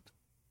in part.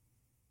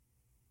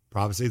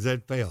 Prophecies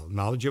had failed,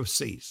 knowledge have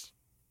ceased.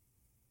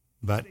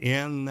 But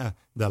in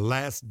the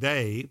last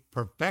day,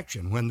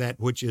 perfection, when that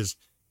which is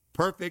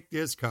perfect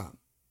is come.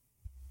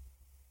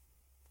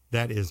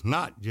 That is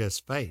not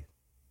just faith.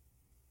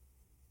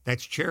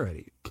 That's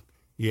charity.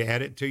 You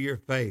add it to your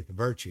faith,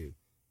 virtue,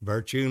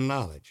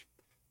 knowledge,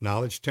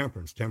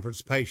 temperance,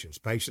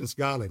 patience,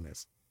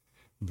 godliness,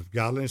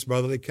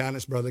 brotherly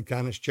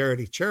kindness,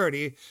 charity.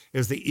 Charity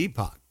is the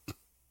epoch.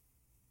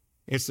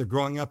 It's the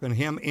growing up in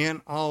him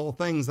in all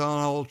things, on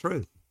all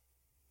truth.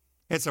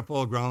 It's a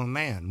full-grown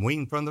man,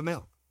 weaned from the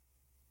milk.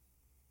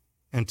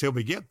 Until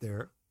we get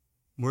there,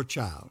 we're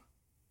child.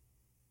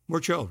 We're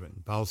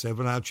children. Paul said,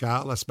 when I was a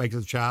child, I spake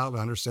as a child,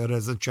 I understood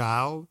as a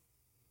child.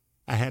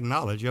 I had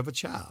knowledge of a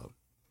child.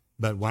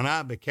 But when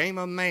I became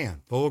a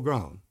man, full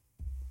grown,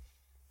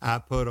 I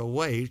put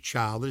away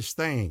childish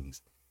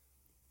things.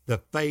 The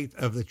faith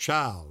of the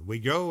child. We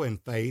grow in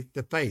faith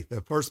to faith. The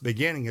first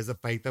beginning is the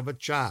faith of a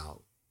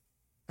child,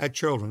 a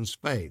children's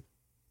faith.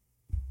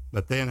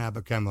 But then I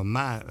become a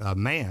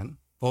man,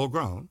 full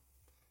grown,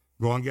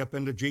 growing up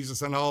into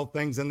Jesus and all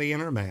things in the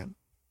inner man.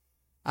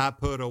 I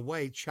put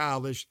away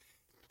childish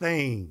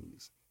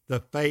things, the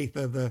faith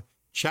of the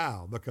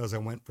child, because I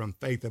went from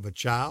faith of a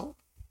child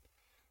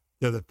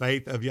to the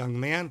faith of young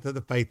men to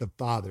the faith of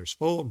fathers,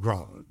 full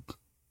grown,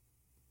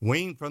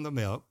 weaned from the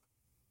milk,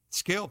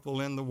 skillful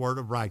in the word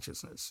of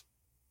righteousness.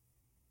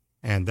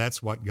 And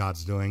that's what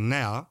God's doing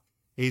now.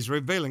 He's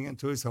revealing it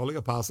to his holy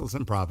apostles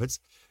and prophets.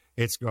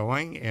 It's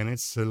going and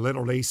it's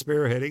literally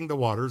spearheading the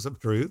waters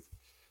of truth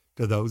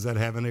to those that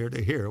have an ear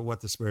to hear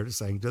what the Spirit is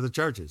saying to the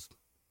churches.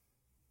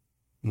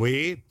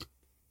 We,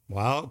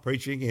 while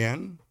preaching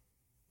in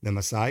the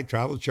Messiah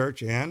Tribal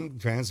Church in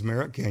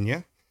Transmara,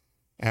 Kenya,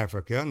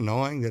 Africa,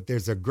 knowing that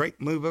there's a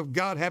great move of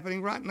God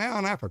happening right now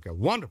in Africa.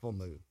 Wonderful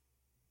move.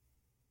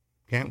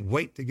 Can't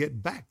wait to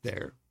get back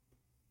there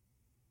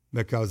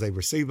because they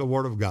received the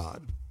word of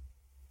God.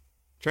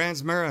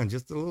 Transmara and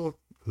just a little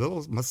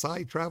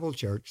Messiah Tribal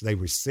Church, they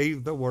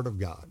received the word of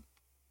God.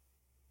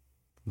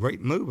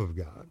 Great move of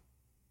God.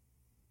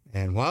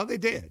 And while they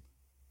did,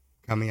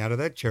 coming out of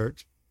that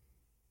church,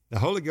 the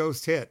Holy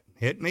Ghost hit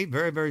me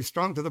very, very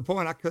strong to the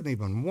point I couldn't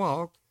even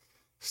walk,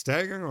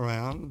 staggering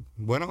around,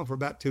 went on for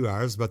about 2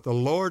 hours, but the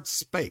Lord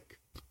spake,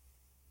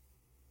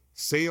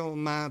 seal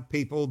my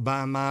people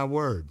by my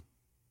word.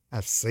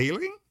 A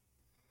sealing?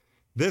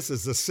 This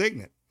is the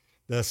signet,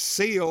 the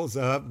seals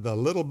of the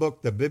little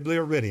book, the Biblia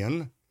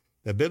Iridian.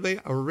 The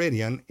Biblia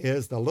Iridian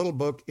is the little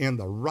book in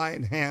the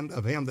right hand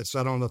of him that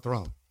sat on the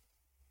throne.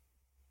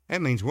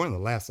 That means we're in the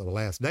last of the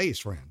last days,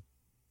 friend.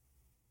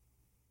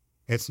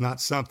 It's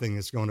not something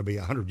that's going to be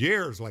 100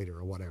 years later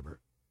or whatever.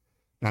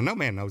 Now, no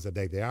man knows the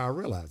day, the hour, I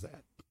realize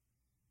that.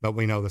 But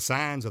we know the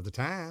signs of the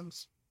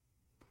times.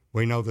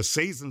 We know the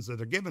seasons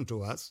that are given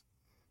to us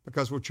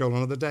because we're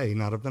children of the day,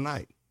 not of the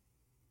night.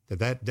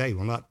 That day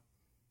will not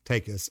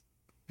take us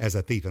as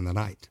a thief in the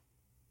night.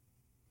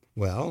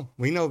 Well,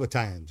 we know the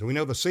times. We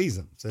know the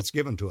seasons that's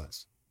given to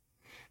us.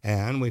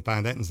 And we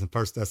find that in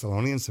 1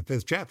 Thessalonians, the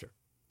 5th chapter.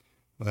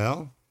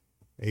 Well,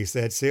 he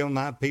said, seal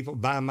my people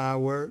by my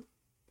word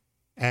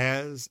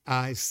as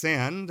I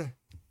send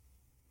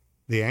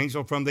the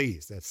angel from the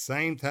east. At the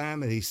same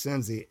time that he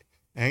sends the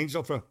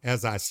angel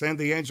as I send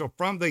the angel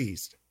from the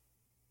east.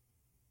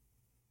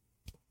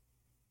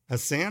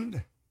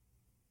 Ascend,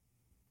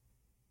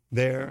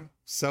 there,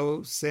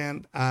 so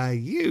send I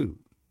you.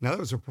 Now, that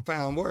was a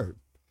profound word.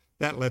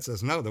 That lets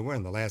us know that we're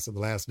in the last of the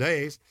last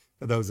days.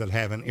 For those that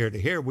have an ear to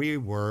hear, we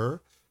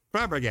were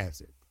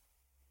flabbergasted,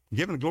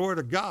 giving glory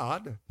to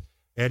God.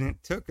 And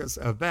it took us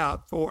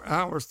about 4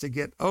 hours to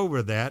get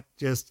over that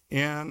just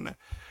in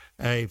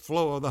a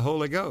flow of the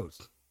Holy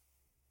Ghost.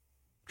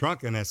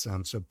 Drunkenness,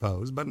 some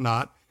suppose, but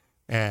not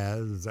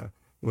as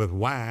with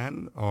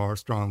wine or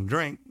strong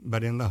drink,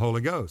 but in the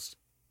Holy Ghost.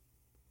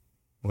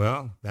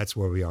 Well, that's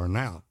where we are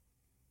now.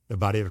 The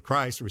body of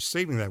Christ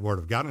receiving that word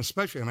of God, and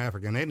especially in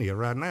Africa and India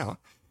right now.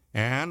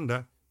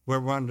 And we're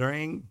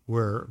wondering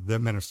where the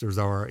ministers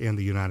are in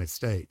the United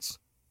States.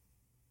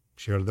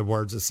 Sure, the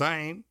word's the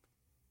same.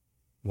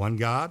 One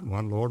God,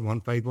 one Lord,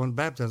 one faith, one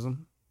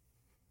baptism.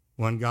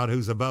 One God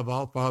who's above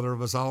all, Father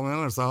of us all and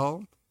in us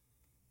all.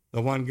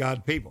 The one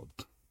God people.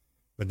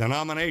 But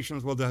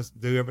denominations will just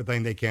do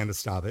everything they can to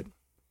stop it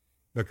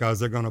because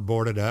they're going to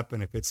board it up.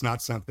 And if it's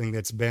not something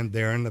that's been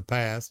there in the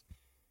past,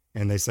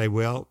 and they say,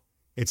 well,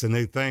 it's a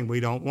new thing, we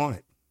don't want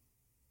it.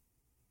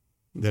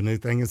 The new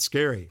thing is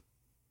scary,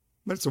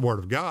 but it's the word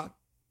of God.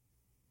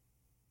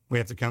 We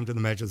have to come to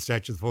the measure of the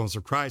stature of the fullness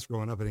of Christ,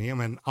 growing up in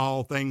him and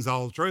all things,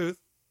 all truth,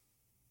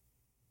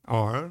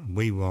 or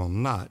we will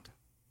not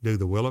do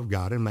the will of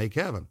God and make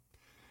heaven.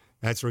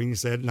 That's when he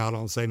said, not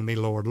only say to me,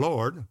 Lord,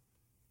 Lord,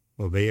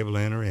 will be able to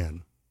enter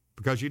in,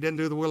 because you didn't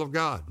do the will of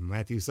God.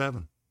 Matthew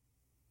 7.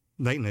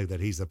 They knew that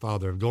he's the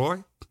Father of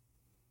glory.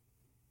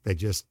 They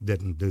just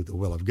didn't do the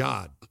will of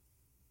God.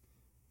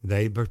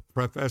 They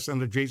professed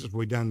unto Jesus,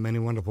 we've done many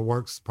wonderful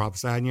works,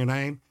 prophesied in your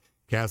name,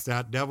 cast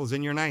out devils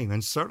in your name.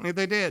 And certainly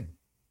they did.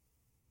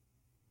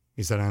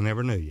 He said, I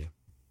never knew you.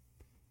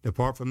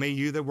 Depart from me,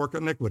 you that work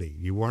iniquity.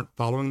 You weren't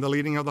following the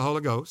leading of the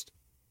Holy Ghost.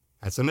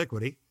 That's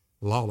iniquity,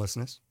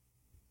 lawlessness.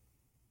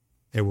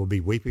 There will be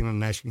weeping and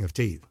gnashing of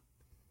teeth.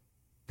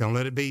 Don't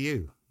let it be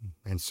you.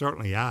 And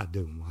certainly I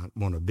do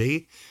want to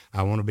be.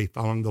 I want to be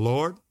following the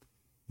Lord,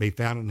 be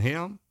found in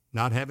him,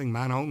 not having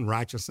mine own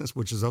righteousness,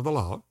 which is of the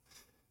law,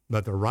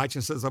 but the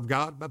righteousness of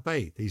God by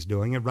faith. He's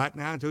doing it right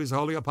now to his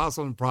holy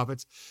apostles and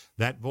prophets.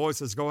 That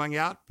voice is going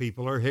out.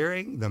 People are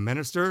hearing. The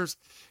ministers,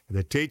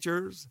 the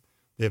teachers,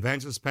 the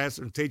evangelists,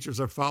 pastors, and teachers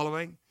are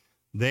following.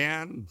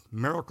 Then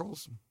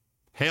miracles,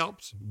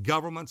 helps,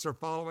 governments are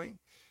following.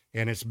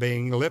 And it's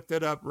being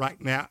lifted up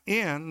right now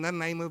in the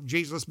name of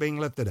Jesus being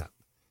lifted up.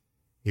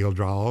 He'll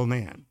draw all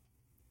men.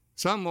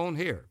 Some won't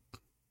hear.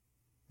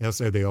 They'll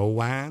say the old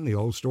wine, the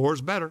old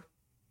store's better.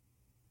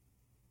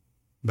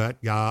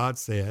 But God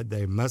said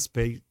they must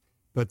be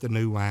put the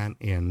new wine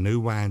in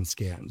new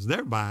wineskins.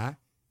 Thereby,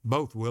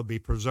 both will be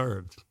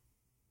preserved.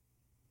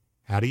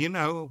 How do you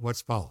know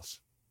what's false?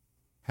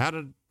 How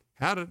did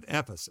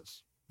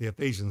Ephesus, the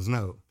Ephesians,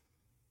 know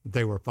that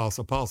they were false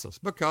apostles?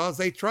 Because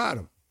they tried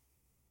them.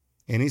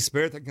 Any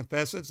spirit that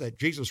confesses that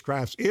Jesus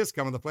Christ is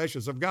come in the flesh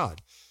is of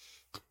God.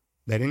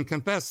 They didn't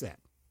confess that.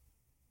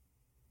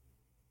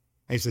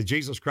 They said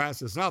Jesus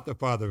Christ is not the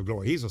Father of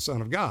glory. He's the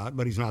Son of God,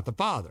 but he's not the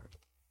Father.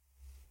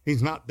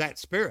 He's not that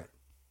spirit.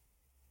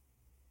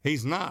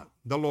 He's not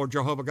the Lord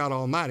Jehovah God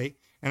Almighty.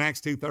 And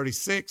Acts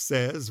 2:36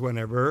 says,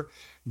 whenever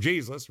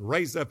Jesus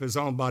raised up his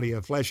own body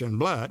of flesh and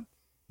blood,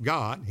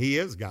 God, he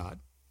is God,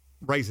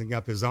 raising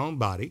up his own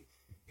body.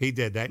 He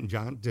did that in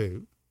John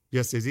 2,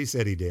 just as he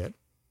said he did.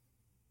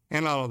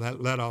 And all of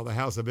that let all the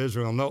house of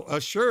Israel know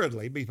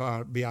assuredly,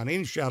 beyond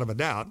any shadow of a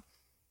doubt,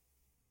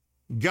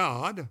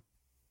 God,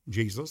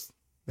 Jesus,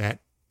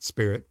 that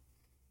spirit,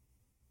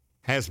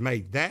 has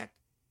made that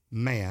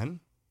man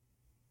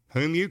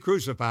whom you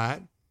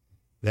crucified,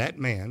 that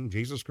man,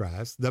 Jesus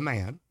Christ, the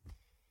man,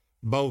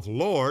 both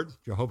Lord,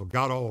 Jehovah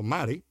God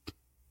Almighty,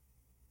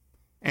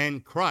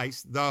 and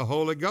Christ, the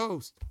Holy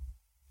Ghost.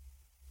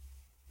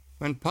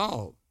 When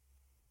Paul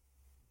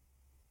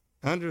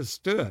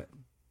understood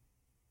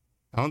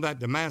on that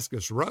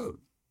Damascus road,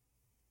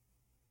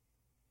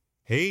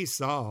 he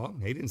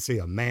didn't see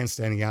a man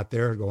standing out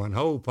there going,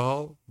 "Oh,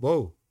 Paul,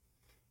 whoa."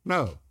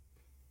 No,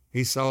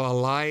 he saw a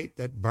light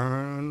that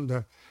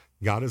burned.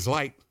 God is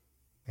light.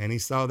 And he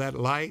saw that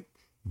light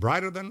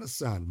brighter than the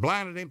sun,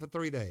 blinded him for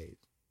 3 days.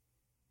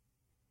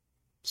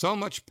 So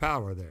much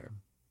power there.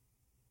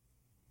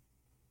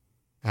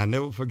 I'll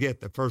never forget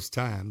the first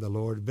time the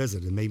Lord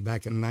visited me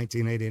back in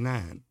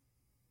 1989.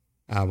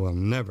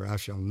 I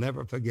shall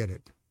never forget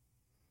it.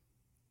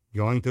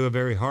 Going through a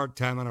very hard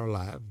time in our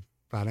life.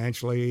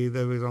 Financially,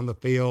 they was on the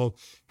field,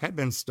 had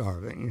been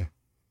starving,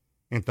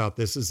 and thought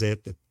this is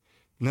it.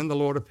 And then the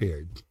Lord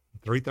appeared,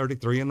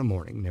 3:33 in the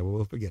morning, never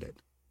will forget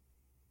it.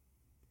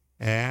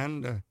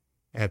 And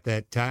at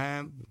that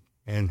time,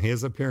 and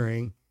his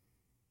appearing,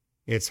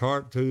 it's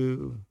hard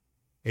to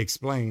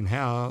explain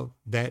how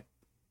that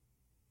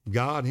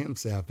God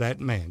himself, that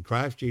man,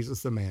 Christ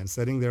Jesus the man,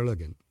 sitting there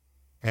looking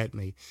at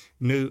me,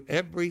 knew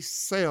every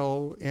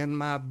cell in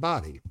my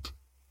body.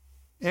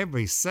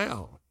 Every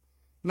cell.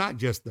 Not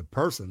just the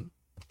person,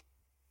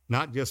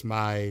 not just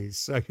my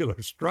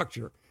cellular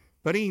structure,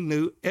 but he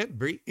knew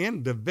every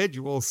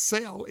individual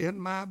cell in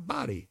my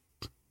body.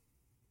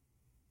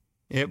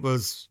 It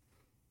was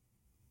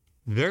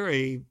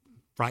very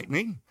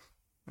frightening.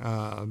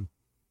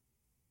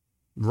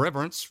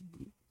 Reverence,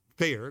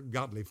 fear,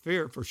 godly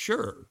fear for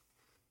sure.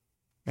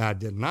 I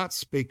did not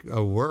speak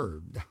a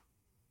word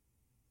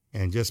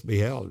and just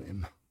beheld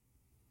him.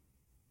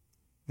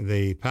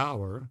 The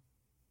power,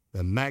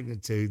 the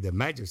magnitude, the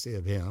majesty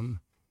of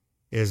him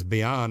is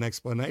beyond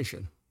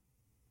explanation.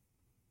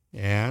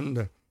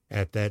 And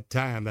at that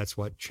time, that's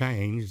what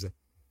changed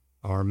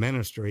our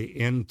ministry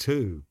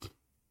into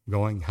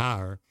going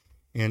higher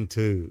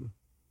into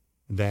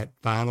that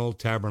final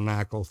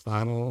tabernacle,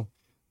 final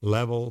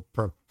level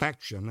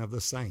perfection of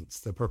the saints,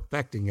 the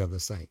perfecting of the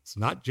saints.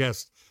 Not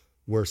just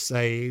we're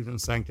saved and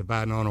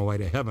sanctified and on our way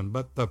to heaven,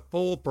 but the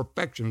full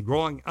perfection,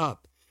 growing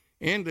up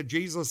into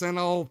Jesus in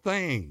all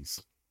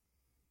things.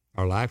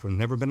 Our life has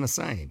never been the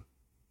same.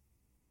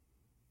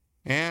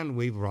 And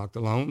we've rocked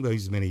along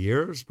these many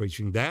years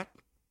preaching that.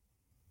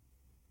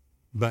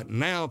 But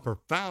now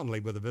profoundly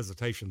with the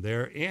visitation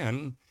there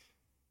in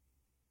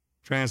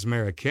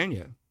Transmara,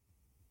 Kenya,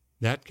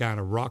 that kind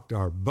of rocked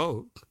our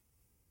boat,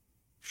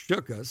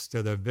 shook us to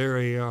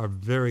our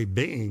very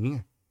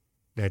being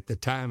that the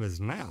time is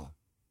now.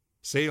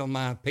 Seal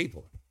my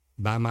people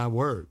by my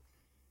word.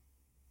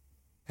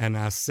 And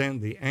I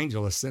send the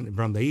angel ascended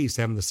from the east,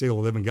 having the seal of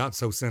the living God,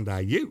 so send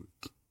I you.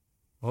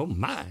 Oh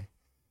my.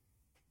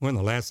 We're in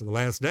the last of the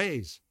last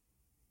days.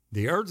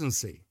 The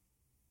urgency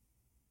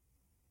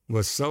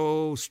was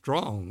so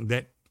strong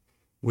that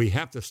we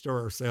have to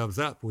stir ourselves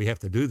up. We have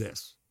to do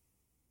this.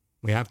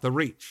 We have to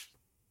reach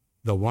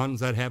the ones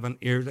that have an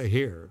ear to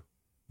hear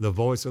the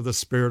voice of the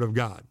Spirit of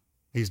God.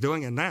 He's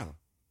doing it now.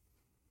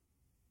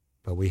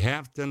 But we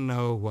have to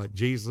know what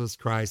Jesus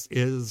Christ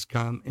is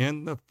come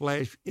in the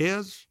flesh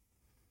is,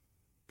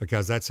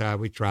 because that's how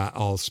we try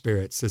all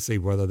spirits to see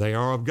whether they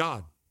are of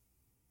God.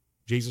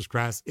 Jesus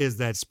Christ is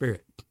that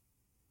spirit.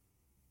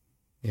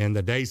 In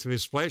the days of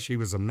his flesh, he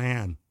was a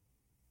man.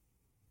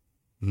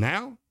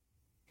 Now,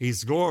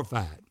 he's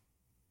glorified.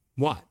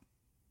 What?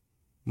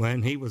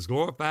 When he was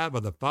glorified by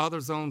the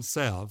Father's own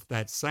self,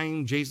 that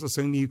same Jesus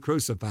whom you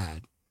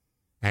crucified,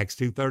 Acts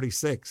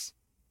 2:36,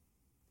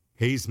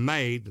 he's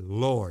made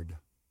Lord,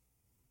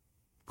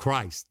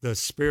 Christ, the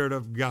Spirit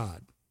of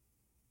God.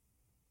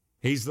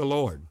 He's the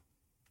Lord.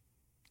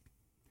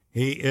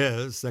 He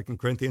is, 2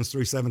 Corinthians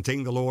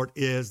 3:17, the Lord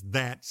is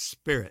that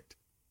Spirit.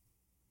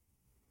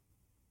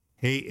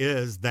 He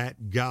is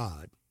that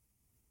God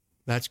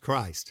That's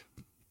Christ.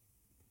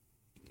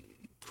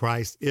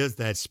 Christ is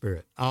that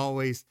Spirit.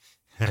 Always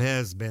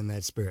has been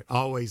that Spirit.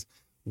 Always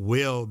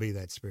will be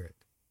that Spirit.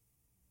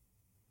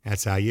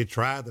 That's how you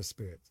try the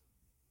Spirit.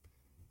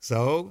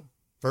 So,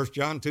 1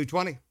 John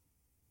 2:20.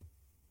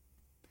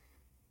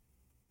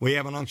 We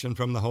have an unction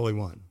from the Holy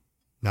One.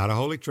 Not a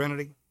Holy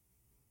Trinity.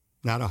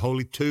 Not a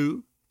Holy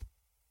Two.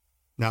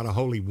 Not a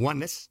Holy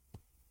Oneness.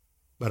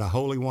 But a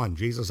Holy One,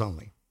 Jesus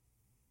only.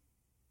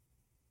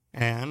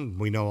 And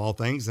we know all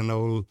things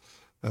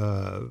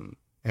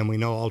and we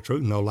know all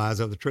truth, no lies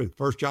of the truth.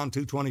 1 John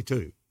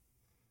 2:22.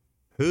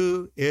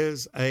 Who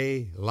is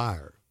a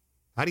liar?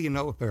 How do you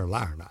know if they're a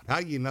liar or not?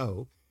 How do you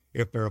know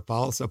if they're a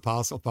false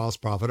apostle, false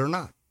prophet or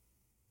not?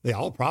 They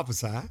all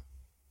prophesy.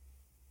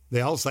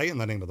 They all say in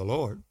the name of the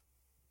Lord.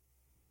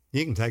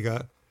 You can take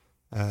a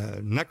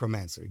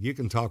necromancer. You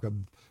can talk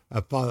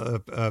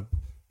a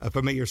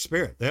familiar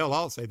spirit. They'll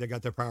all say they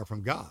got their power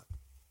from God.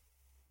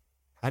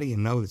 How do you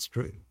know it's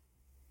true?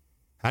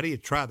 How do you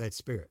try that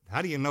spirit?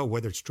 How do you know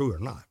whether it's true or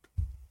not?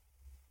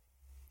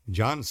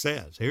 John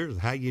says, here's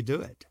how you do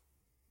it.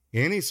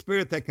 Any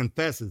spirit that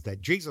confesses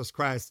that Jesus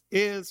Christ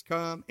is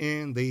come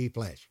in the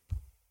flesh,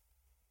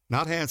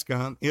 not has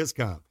come, is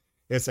come.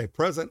 It's a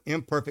present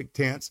imperfect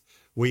tense.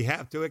 We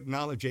have to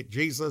acknowledge that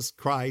Jesus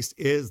Christ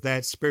is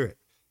that Spirit.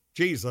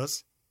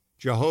 Jesus,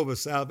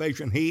 Jehovah's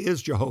salvation, he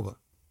is Jehovah.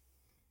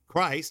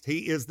 Christ,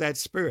 he is that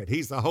Spirit.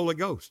 He's the Holy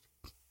Ghost.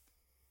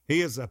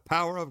 He is the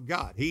power of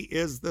God. He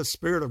is the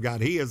Spirit of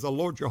God. He is the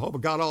Lord Jehovah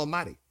God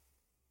Almighty.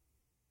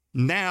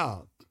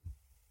 Now,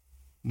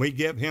 we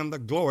give him the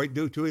glory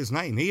due to his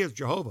name. He is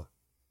Jehovah.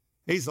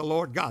 He's the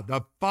Lord God,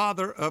 the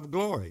Father of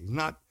glory. He's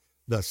not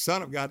the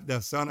Son of God.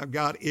 The Son of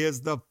God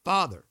is the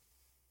Father.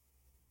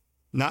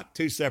 Not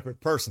two separate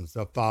persons.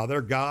 The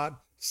Father, God,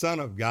 Son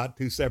of God,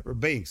 two separate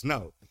beings.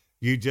 No,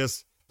 you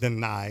just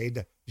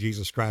denied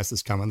Jesus Christ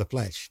has come in the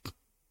flesh.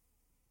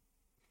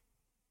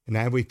 And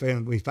now we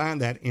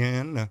find that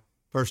in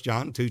 1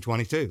 John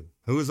 2:22.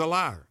 Who is a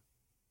liar?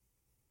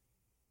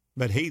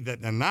 But he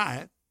that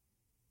denieth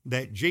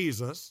that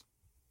Jesus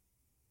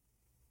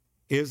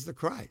is the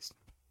Christ.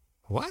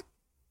 What?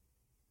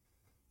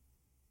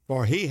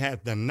 For he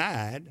hath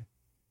denied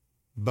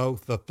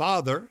both the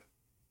Father.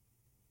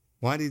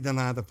 Why did he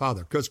deny the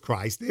Father? Because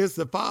Christ is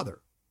the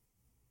Father.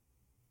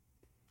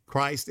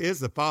 Christ is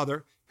the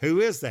Father.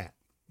 Who is that?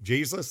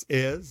 Jesus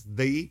is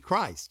the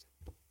Christ.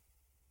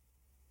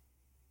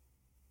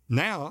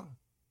 Now,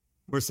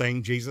 we're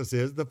saying Jesus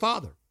is the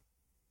Father.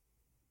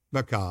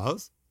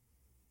 Because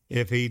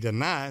if he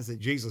denies that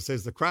Jesus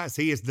is the Christ,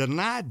 he has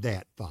denied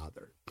that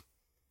Father.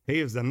 He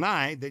has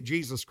denied that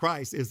Jesus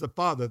Christ is the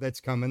Father that's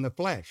come in the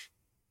flesh.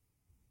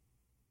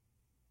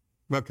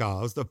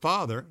 Because the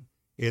Father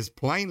is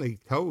plainly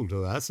told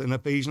to us in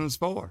Ephesians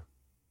 4.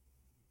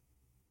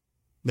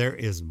 There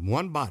is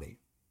one body,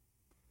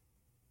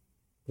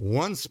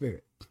 one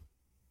Spirit,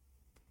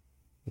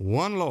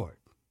 one Lord,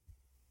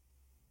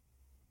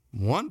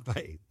 one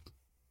faith,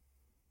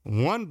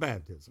 one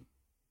baptism,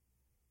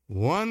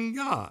 one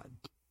God,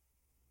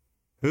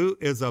 who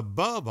is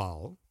above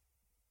all,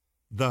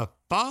 the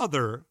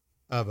Father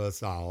of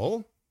us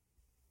all,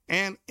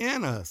 and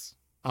in us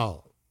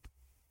all.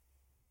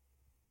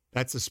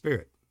 That's the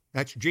Spirit.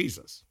 That's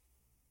Jesus.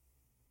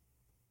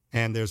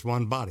 And there's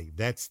one body.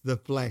 That's the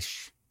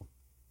flesh.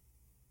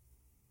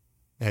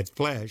 That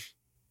flesh,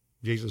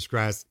 Jesus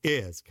Christ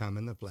is come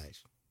in the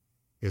flesh,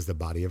 is the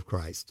body of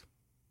Christ.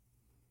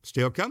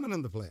 Still coming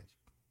in the flesh.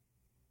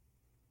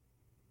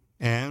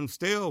 And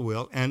still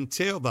will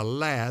until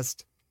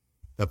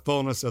the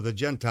fullness of the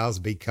Gentiles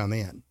be come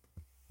in.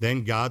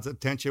 Then God's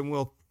attention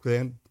will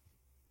then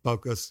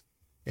focus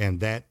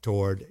and that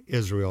toward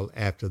Israel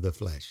after the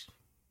flesh.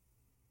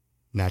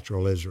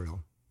 Natural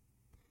Israel.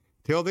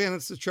 Till then,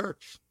 it's the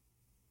church.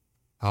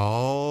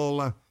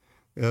 All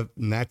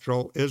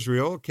natural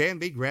Israel can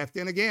be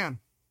grafted in again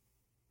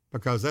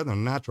because then the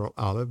natural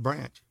olive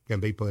branch can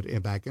be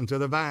put back into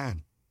the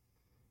vine.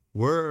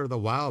 We're the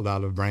wild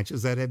olive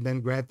branches that have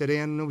been grafted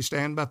in, and we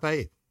stand by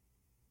faith.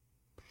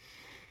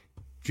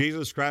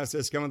 Jesus Christ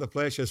has come in the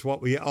flesh is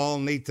what we all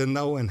need to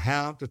know and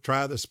how to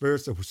try the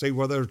spirits to see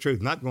whether they're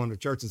truth. Not going to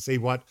church and see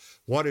what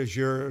is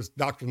your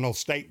doctrinal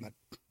statement.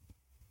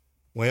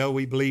 Well,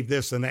 we believe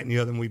this and that and the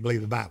other, and we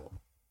believe the Bible.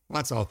 Well,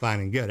 that's all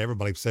fine and good.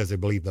 Everybody says they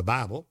believe the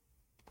Bible.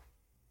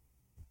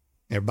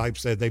 Everybody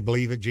says they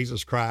believe that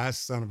Jesus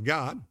Christ, Son of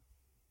God.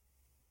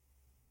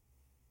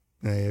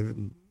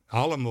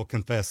 All of them will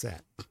confess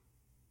that.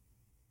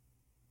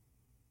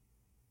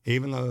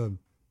 Even the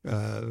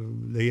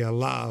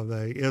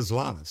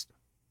Islamist,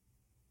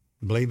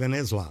 believe in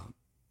Islam,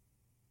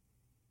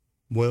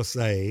 will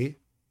say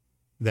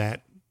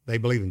that they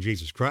believe in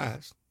Jesus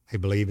Christ. They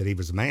believe that he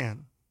was a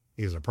man.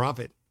 He was a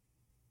prophet.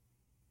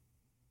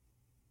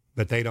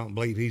 But they don't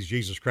believe he's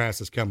Jesus Christ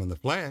has come in the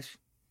flesh.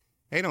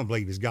 They don't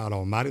believe he's God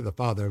Almighty, the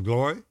Father of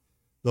glory,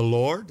 the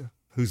Lord,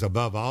 who's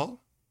above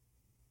all.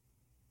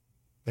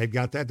 They've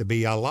got that to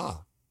be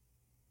Allah.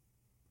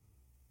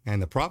 And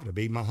the prophet to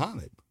be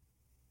Muhammad.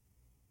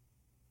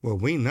 Well,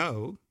 we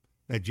know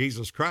that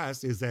Jesus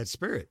Christ is that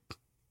Spirit.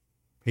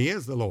 He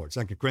is the Lord.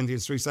 2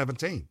 Corinthians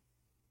 3:17.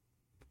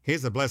 He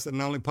is the blessed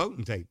and only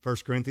potentate. 1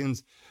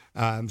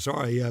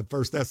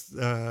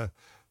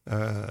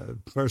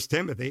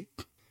 Timothy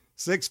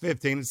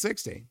 6:15 and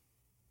 16.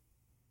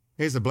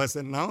 He's the blessed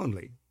and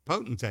only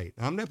potentate,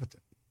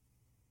 omnipotent,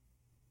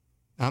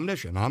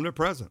 omniscient,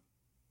 omnipresent,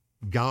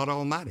 God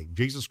Almighty,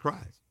 Jesus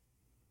Christ.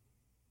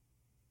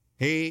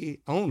 He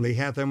only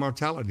hath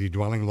immortality,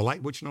 dwelling in the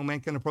light, which no man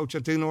can approach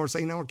unto, nor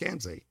see, nor can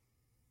see.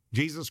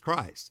 Jesus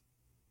Christ.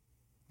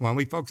 Why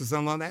we focus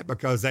on that?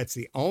 Because that's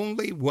the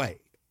only way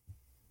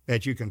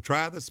that you can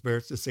try the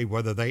spirits to see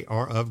whether they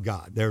are of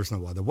God. There's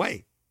no other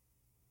way.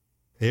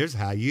 Here's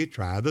how you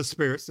try the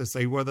spirits to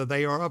see whether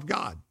they are of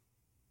God.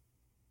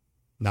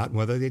 Not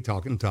whether they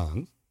talk in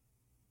tongues,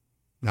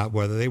 not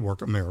whether they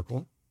work a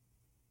miracle,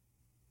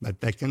 but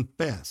they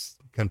confess.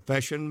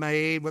 Confession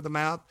made with the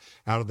mouth,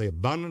 out of the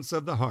abundance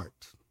of the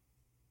heart,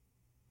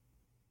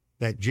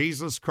 that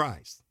Jesus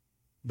Christ,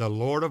 the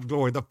Lord of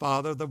glory, the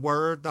Father, the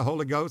Word, the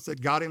Holy Ghost,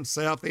 that God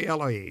himself, the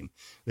Elohim,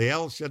 the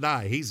El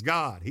Shaddai, he's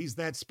God. He's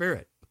that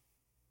Spirit.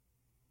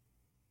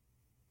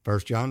 1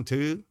 John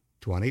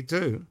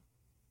 2:22.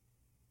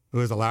 Who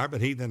is a liar,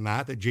 but he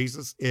denieth that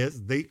Jesus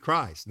is the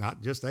Christ,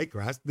 not just a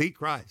Christ, the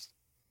Christ.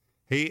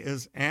 He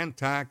is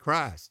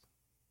Antichrist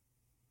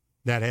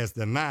that has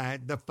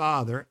denied the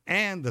Father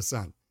and the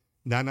Son.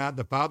 Denied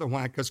the Father,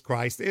 why? Because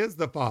Christ is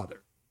the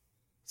Father.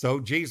 So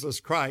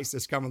Jesus Christ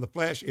is come in the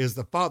flesh, is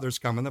the Father's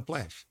come in the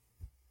flesh.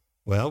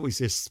 Well, we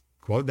just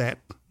quote that,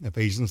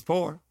 Ephesians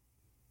 4.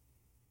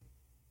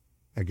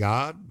 A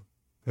God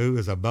who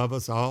is above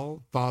us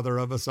all, Father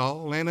of us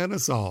all, and in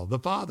us all, the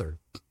Father,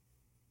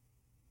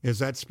 is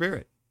that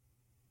Spirit.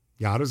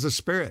 God is a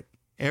Spirit.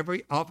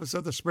 Every office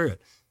of the Spirit,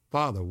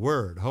 Father,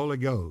 Word, Holy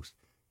Ghost,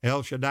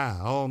 El Shaddai,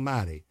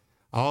 Almighty,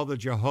 all the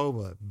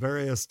Jehovah,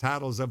 various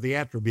titles of the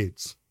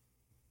attributes,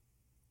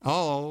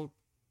 all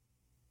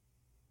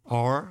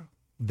are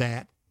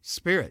that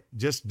Spirit,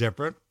 just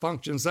different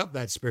functions of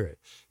that Spirit,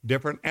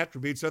 different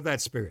attributes of that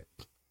Spirit.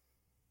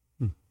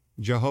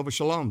 Jehovah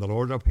Shalom, the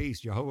Lord of peace.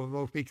 Jehovah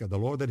Rofika, the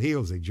Lord that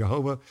heals thee.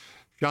 Jehovah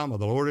Shammah,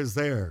 the Lord is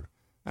there.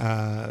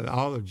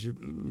 All of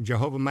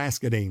Jehovah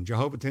Maskadine,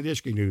 Jehovah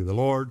Tendishkinu, the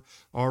Lord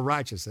our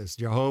righteousness.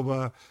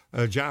 Jehovah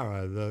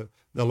Jireh,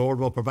 the Lord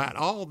will provide.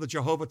 All the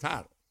Jehovah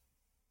titles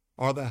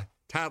are the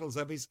titles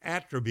of his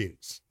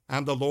attributes.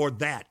 I'm the Lord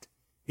that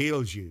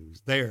heals you,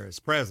 there is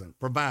present,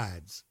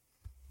 provides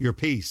your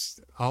peace,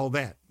 all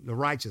that, the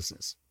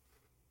righteousness.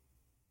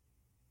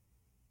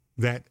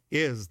 That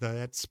is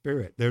that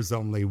Spirit. There's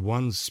only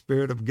one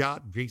Spirit of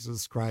God.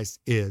 Jesus Christ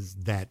is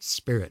that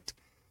Spirit.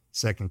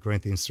 2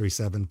 Corinthians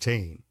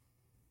 3:17.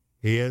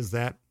 He is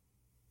that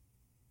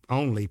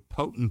only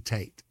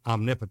potentate,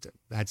 omnipotent.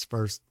 That's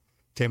 1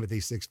 Timothy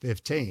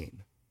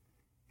 6:15.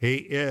 He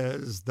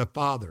is the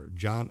Father,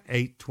 John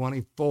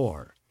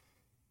 8:24.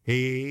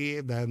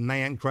 He, the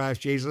man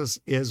Christ Jesus,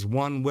 is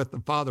one with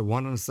the Father,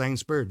 one in the same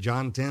Spirit,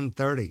 John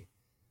 10:30.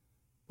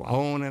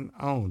 On and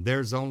on.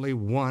 There's only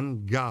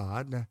one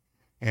God,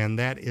 and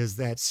that is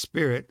that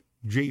Spirit.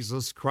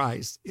 Jesus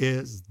Christ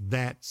is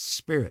that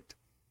Spirit.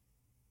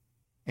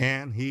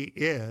 And he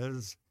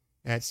is,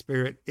 that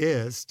Spirit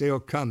is still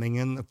coming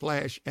in the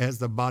flesh as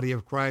the body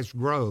of Christ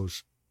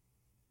grows.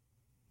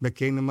 The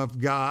kingdom of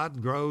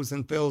God grows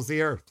and fills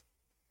the earth.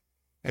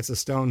 It's a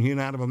stone hewn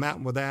out of a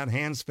mountain without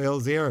hands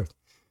fills the earth.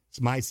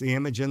 Smites the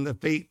image in the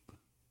feet.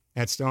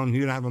 That stone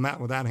hewn out of a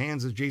mountain without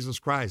hands is Jesus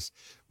Christ.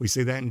 We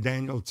see that in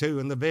Daniel 2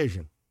 in the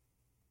vision.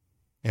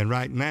 And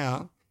right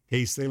now,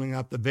 he's sealing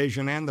up the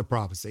vision and the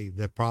prophecy.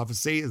 The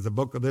prophecy is the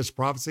book of this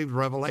prophecy, the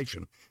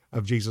revelation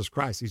of Jesus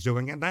Christ. He's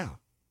doing it now.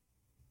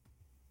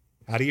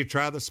 How do you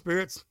try the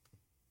spirits?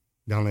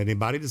 Don't let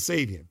anybody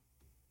deceive you.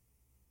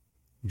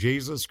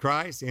 Jesus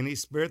Christ, any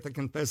spirit that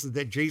confesses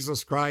that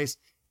Jesus Christ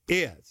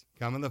is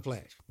come in the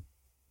flesh,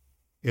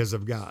 is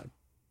of God.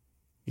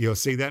 You'll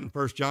see that in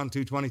 1 John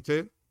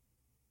 2:22.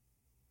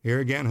 Here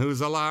again,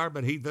 who's a liar,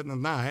 but he that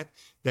denieth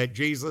that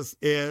Jesus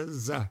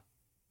is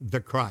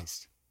the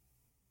Christ.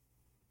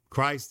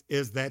 Christ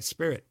is that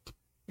Spirit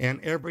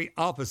and every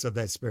office of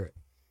that Spirit.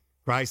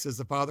 Christ is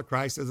the Father,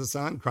 Christ is the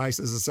Son, Christ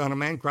is the Son of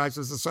Man, Christ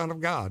is the Son of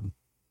God.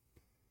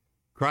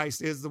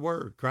 Christ is the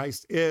Word,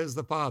 Christ is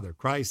the Father,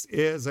 Christ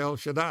is El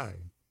Shaddai.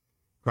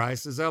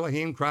 Christ is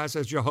Elohim, Christ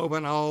is Jehovah,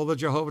 and all the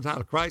Jehovah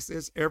titles. Christ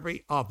is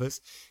every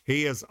office.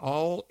 He is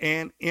all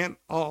and in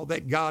all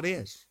that God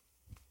is.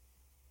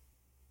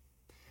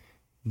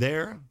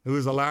 There, who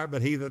is a liar,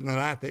 but he that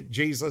denieth that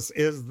Jesus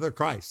is the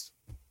Christ.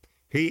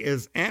 He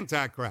is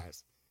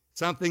Antichrist,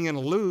 something in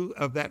lieu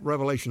of that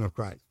revelation of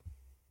Christ.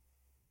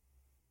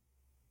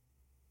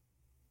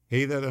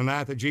 He that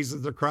denieth that Jesus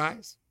is the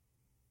Christ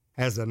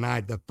has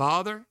denied the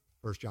Father,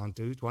 1 John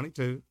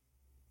 2:22,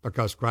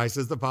 because Christ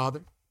is the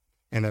Father,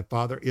 and that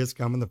Father is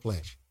come in the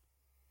flesh.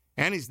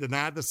 And he's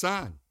denied the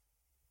Son.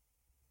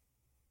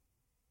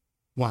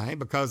 Why?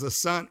 Because the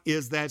Son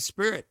is that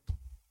Spirit,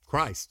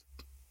 Christ.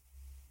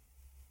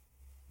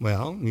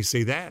 Well, you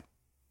see that.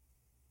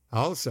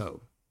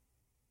 Also,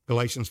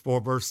 Galatians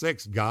 4, verse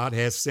 6, God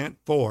has sent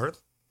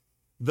forth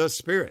the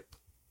Spirit.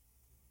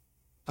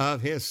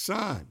 of his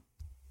Son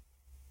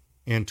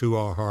into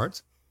our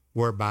hearts,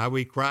 whereby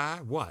we cry,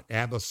 what?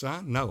 Abba,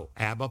 Son? No,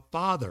 Abba,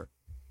 Father.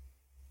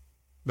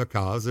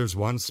 Because there's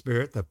one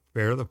Spirit, the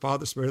Spirit of the Father,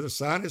 the Spirit of the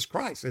Son is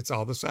Christ. It's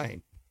all the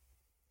same.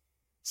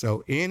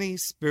 So any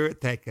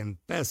spirit that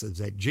confesses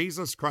that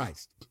Jesus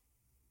Christ,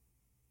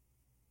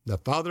 the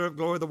Father of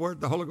glory, the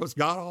Word, the Holy Ghost,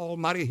 God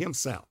Almighty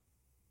himself,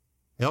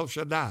 El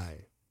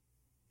Shaddai,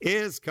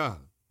 is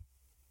come,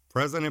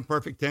 present in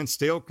perfect tense,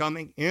 still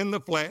coming in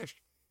the flesh,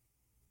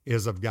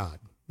 is of God.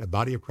 The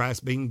body of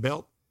Christ being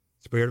built,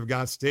 Spirit of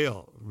God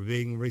still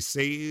being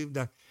received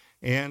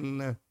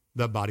in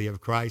the body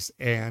of Christ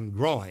and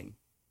growing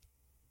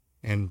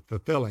and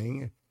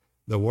fulfilling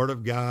the Word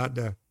of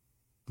God,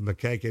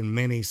 making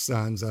many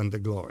sons unto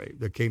glory.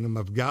 The kingdom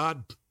of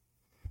God,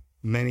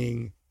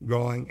 many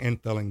growing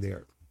and filling the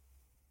earth.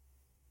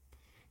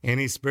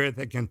 Any spirit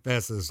that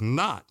confesses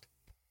not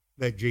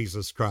that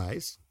Jesus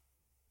Christ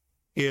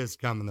is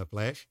come in the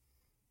flesh,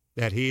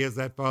 that he is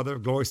that Father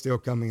of glory still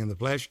coming in the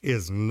flesh,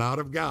 is not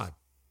of God,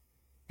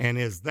 and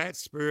is that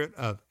spirit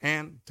of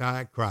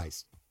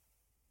Antichrist.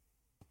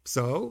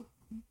 So,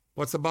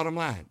 what's the bottom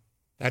line?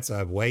 That's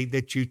a way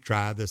that you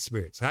try the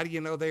spirits. How do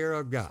you know they are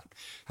of God?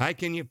 How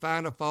can you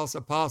find a false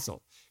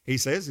apostle? He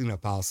says he's an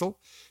apostle.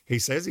 He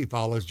says he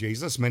follows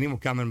Jesus. Many will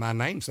come in my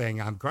name saying,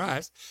 I'm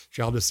Christ,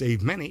 shall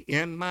deceive many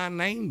in my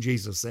name,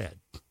 Jesus said.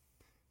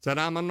 Said,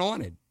 I'm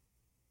anointed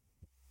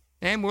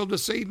and will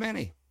deceive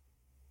many.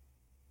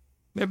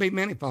 There'll be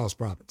many false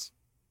prophets.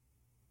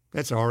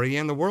 That's already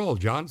in the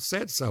world. John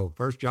said so.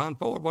 1 John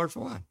 4, verse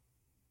 1.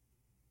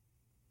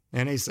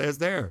 And he says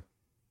there,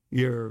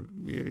 your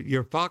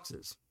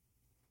foxes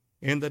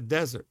in the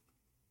desert,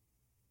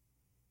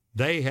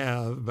 they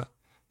have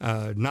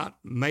not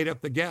made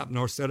up the gap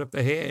nor set up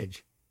the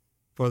hedge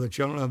for the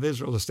children of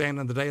Israel to stand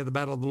in the day of the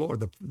battle of the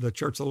Lord, the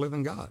church of the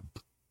living God.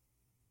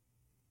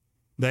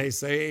 They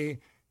say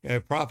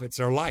prophets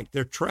are light.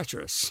 They're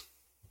treacherous,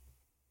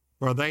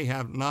 for they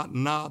have not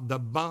gnawed the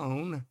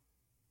bone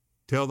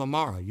till the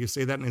morrow. You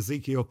see that in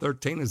Ezekiel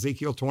 13,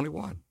 Ezekiel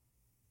 21.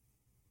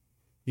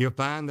 You'll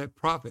find that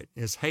prophet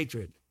is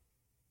hatred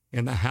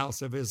in the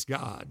house of his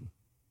God.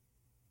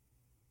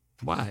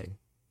 Why?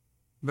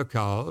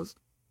 Because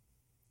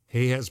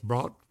he has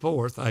brought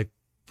forth a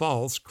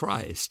false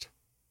Christ,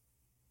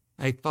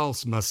 a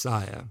false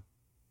Messiah,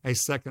 a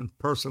second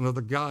person of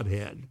the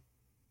Godhead,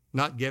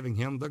 not giving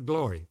him the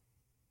glory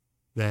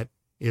that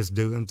is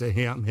due unto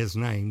him, his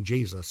name,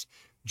 Jesus.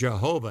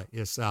 Jehovah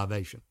is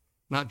salvation,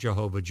 not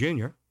Jehovah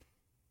Jr.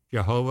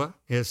 Jehovah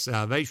is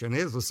salvation,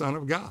 is the Son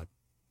of God.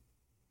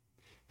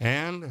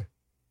 And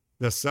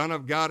the Son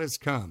of God has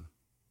come.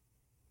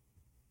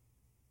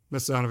 The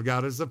Son of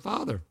God is the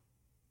Father.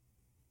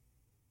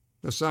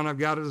 The Son of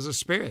God is the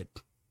Spirit.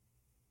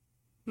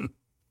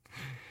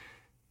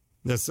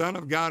 The Son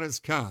of God has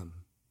come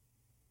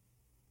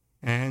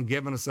and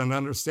given us an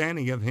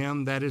understanding of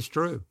him that is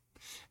true.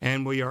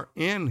 And we are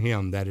in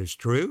him that is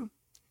true,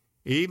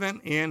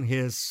 even in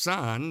his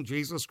Son,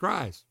 Jesus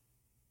Christ.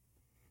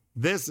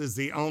 This is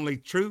the only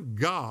true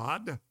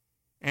God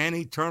and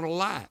eternal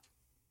life.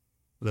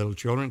 Little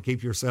children,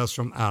 keep yourselves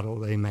from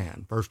idle,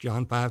 amen. 1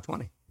 John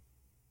 5:20.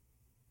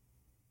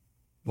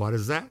 What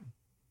is that?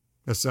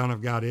 The Son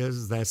of God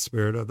is that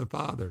Spirit of the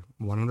Father,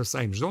 one and the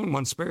same. There's only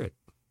one Spirit.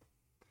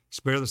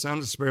 Spirit of the Son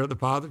is the Spirit of the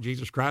Father.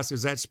 Jesus Christ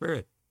is that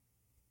Spirit.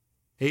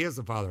 He is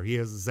the Father. He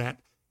is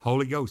that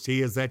Holy Ghost.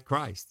 He is that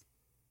Christ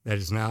that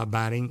is now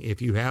abiding.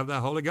 If you have the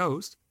Holy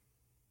Ghost,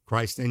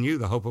 Christ in you,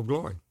 the hope of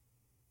glory.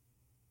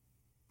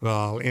 Well,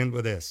 I'll end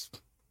with this.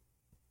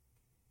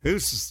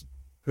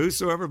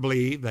 Whosoever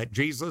believe that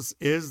Jesus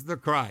is the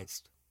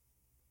Christ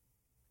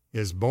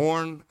is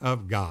born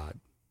of God.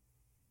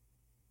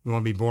 You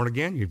want to be born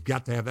again? You've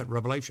got to have that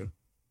revelation.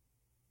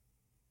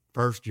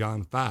 1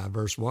 John 5,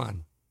 verse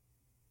 1.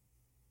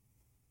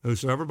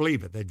 Whosoever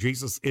believeth that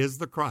Jesus is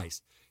the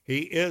Christ, he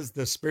is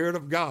the Spirit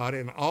of God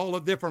in all the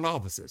different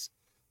offices,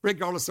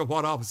 regardless of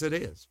what office it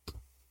is.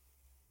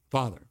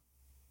 Father,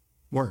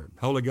 Word,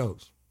 Holy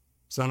Ghost,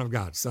 Son of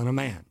God, Son of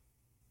Man,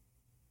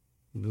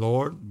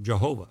 Lord,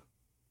 Jehovah,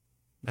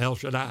 El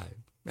Shaddai,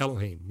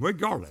 Elohim,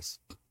 regardless,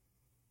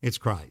 it's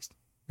Christ.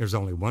 There's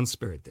only one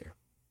Spirit there.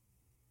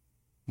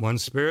 One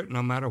Spirit,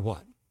 no matter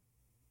what.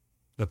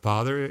 The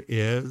Father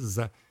is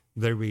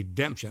the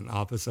redemption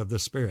office of the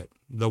Spirit.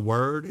 The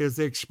Word is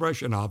the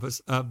expression office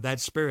of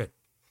that Spirit.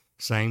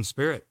 Same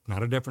Spirit,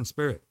 not a different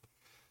Spirit.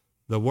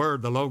 The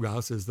Word, the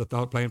Logos, is the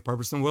thought, plan,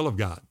 purpose, and will of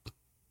God.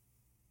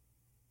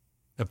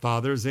 The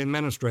Father is the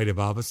administrative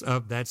office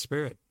of that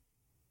Spirit.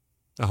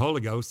 The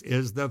Holy Ghost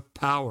is the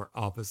power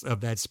office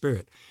of that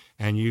Spirit.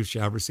 And you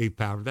shall receive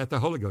power that the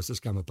Holy Ghost has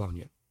come upon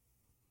you.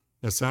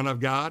 The Son of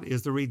God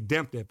is the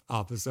redemptive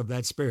office of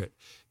that Spirit.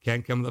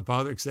 Can't come to the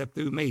Father except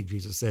through me,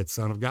 Jesus said,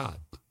 Son of God.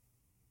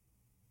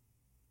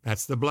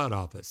 That's the blood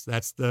office.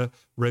 That's the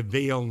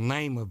revealed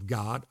name of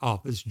God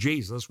office,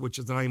 Jesus, which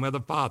is the name of the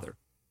Father.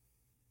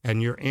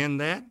 And you're in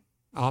that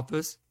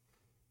office.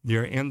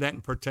 You're in that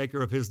and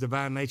partaker of his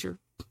divine nature,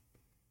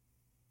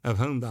 of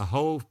whom the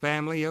whole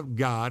family of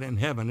God in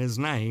heaven is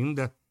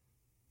named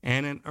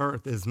and in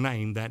earth is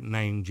named that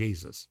name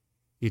Jesus.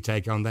 You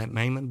take on that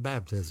name in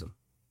baptism.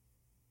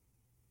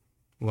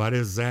 What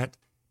is that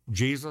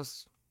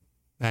Jesus?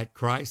 That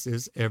Christ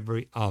is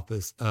every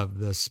office of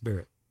the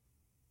Spirit.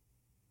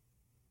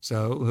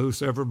 So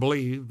whosoever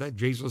believes that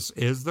Jesus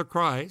is the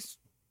Christ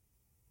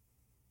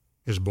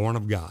is born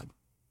of God.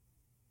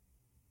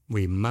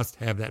 We must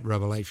have that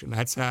revelation.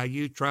 That's how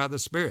you try the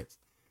spirits.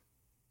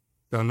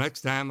 So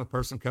next time a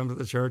person comes to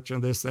the church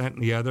and this, that,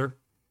 and the other,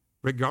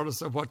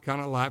 regardless of what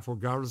kind of life,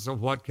 regardless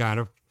of what kind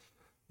of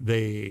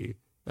the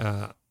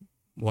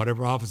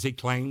whatever office he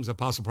claims,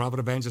 apostle, prophet,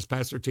 evangelist,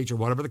 pastor, teacher,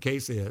 whatever the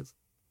case is,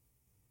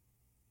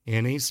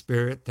 any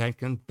spirit that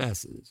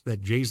confesses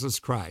that Jesus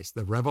Christ,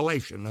 the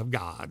revelation of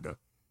God,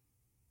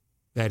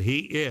 that he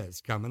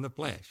is come in the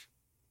flesh,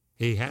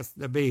 he has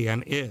to be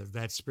and is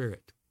that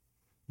spirit.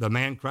 The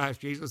man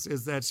Christ Jesus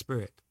is that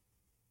spirit,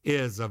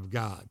 is of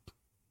God.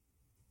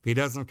 If he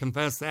doesn't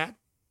confess that,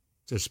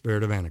 it's a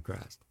spirit of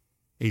Antichrist.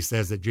 He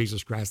says that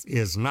Jesus Christ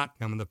is not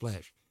come in the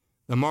flesh.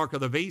 The mark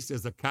of the beast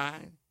is the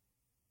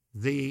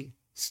Chi-Z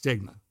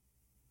stigma,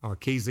 or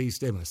Chi-Z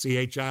stigma,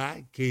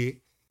 C-H-I-Z-X-I,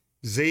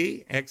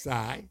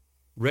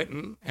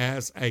 written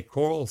as a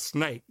coral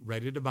snake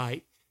ready to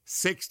bite,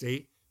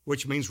 60,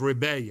 which means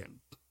rebellion.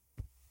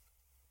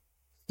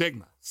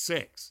 Stigma,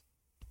 6.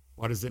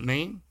 What does it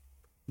mean?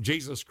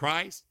 Jesus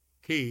Christ,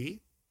 Chi,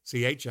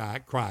 C-H-I,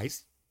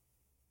 Christ,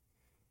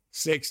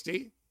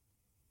 60,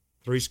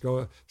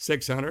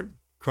 600,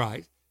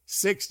 Christ,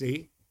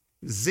 60,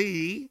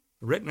 Z,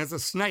 written as a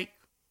snake,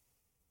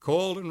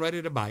 coiled and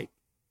ready to bite.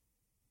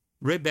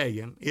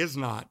 Rebellion is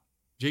not,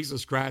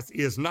 Jesus Christ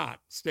is not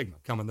stigma,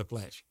 come in the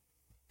flesh.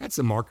 That's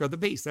the mark of the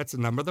beast. That's the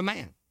number of the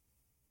man.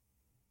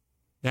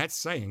 That's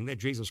saying that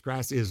Jesus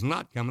Christ is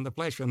not come in the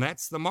flesh, and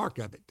that's the mark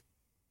of it.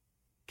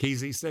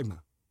 Chi-Z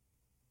stigma.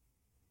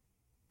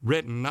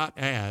 Written not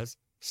as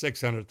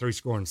 600,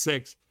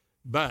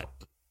 but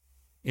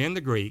in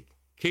the Greek,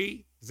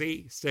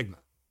 Chi-Z stigma.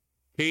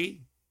 Chi,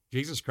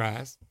 Jesus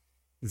Christ.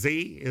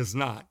 Z is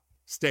not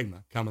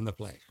stigma, come in the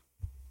flesh.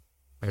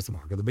 That's the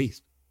mark of the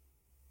beast.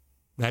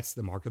 That's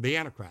the mark of the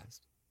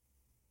Antichrist.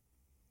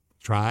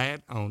 Try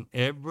it on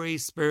every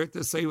spirit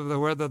to see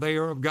whether they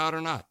are of God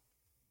or not.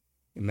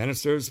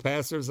 Ministers,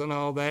 pastors, and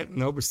all that,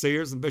 and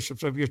overseers and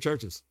bishops of your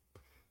churches.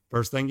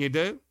 First thing you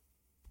do,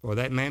 before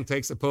that man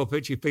takes the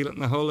pulpit, you feel it in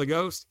the Holy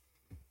Ghost,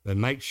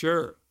 then make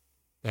sure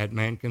that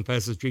man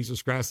confesses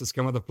Jesus Christ has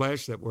come of the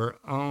flesh, that we're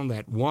on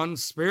that one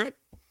spirit,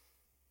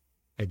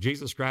 that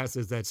Jesus Christ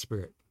is that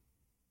spirit.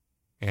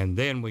 And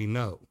then we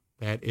know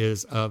that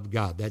is of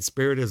God. That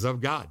spirit is of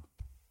God.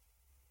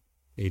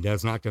 He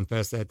does not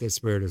confess that this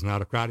spirit is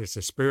not of Christ. It's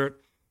the spirit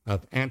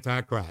of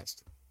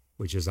Antichrist,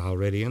 which is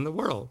already in the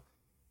world,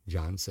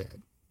 John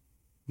said.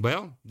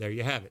 Well, there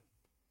you have it.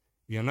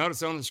 You'll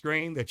notice on the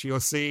screen that you'll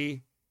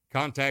see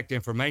contact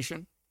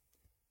information.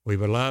 We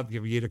would love for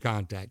you to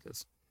contact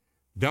us.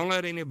 Don't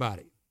let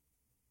anybody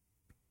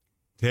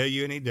tell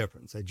you any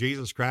difference. That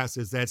Jesus Christ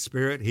is that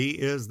spirit. He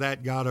is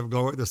that God of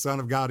glory. The Son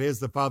of God is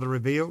the Father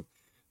revealed.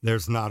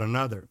 There's not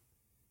another.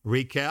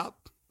 Recap.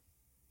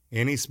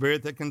 Any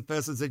spirit that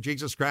confesses that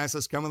Jesus Christ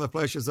has come in the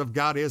flesh as of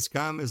God is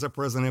come is a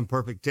present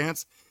imperfect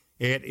tense.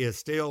 It is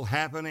still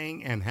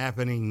happening and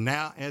happening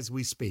now as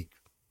we speak,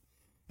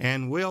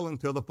 and will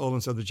until the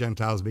fullness of the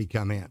Gentiles be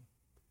come in.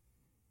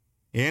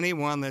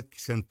 Anyone that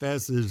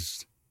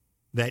confesses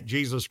that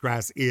Jesus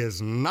Christ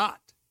is not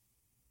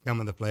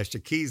come in the flesh, the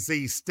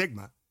Chi-Z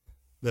stigma,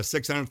 the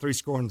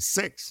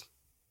 606,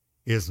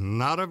 is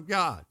not of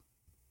God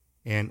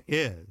and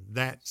is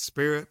that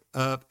spirit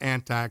of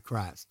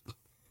Antichrist.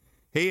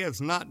 He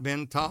has not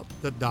been taught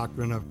the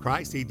doctrine of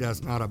Christ. He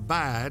does not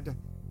abide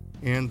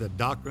in the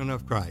doctrine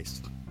of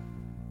Christ.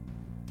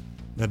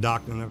 The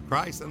doctrine of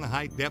Christ and the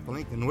height, depth,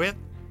 length, and width.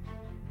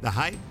 The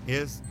height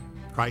is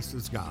Christ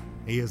is God.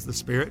 He is the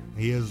Spirit.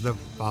 He is the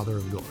Father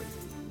of glory.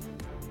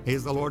 He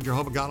is the Lord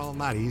Jehovah God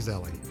Almighty. He's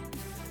Elohim.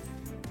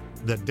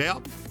 The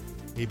depth,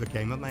 he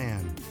became a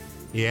man.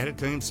 He added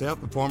to himself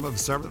the form of a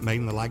servant,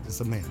 made in the likeness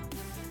of man.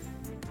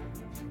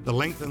 The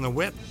length and the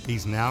width,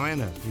 he's now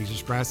in us.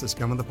 Jesus Christ has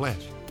come in the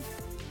flesh.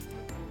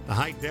 The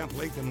height, depth,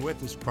 length, and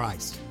width is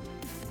Christ.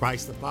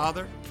 Christ the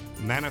Father,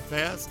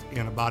 manifest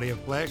in a body of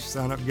flesh,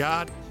 Son of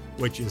God,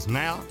 which is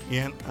now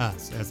in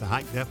us. As the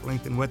height, depth,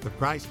 length, and width of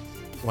Christ,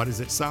 what is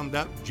it summed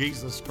up?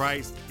 Jesus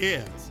Christ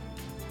is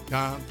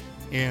come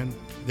in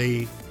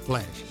the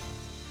flesh.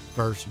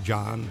 1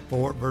 John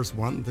 4, verse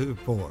 1 through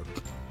 4.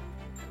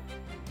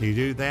 You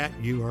do that,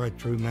 you are a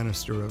true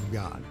minister of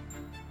God.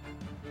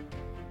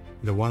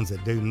 The ones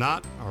that do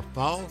not are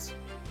false,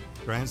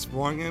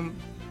 transforming him,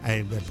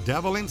 and the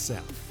devil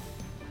himself,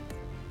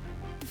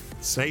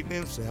 Satan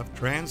himself,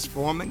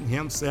 transforming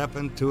himself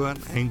into an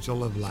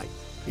angel of light.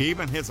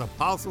 Even his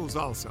apostles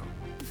also.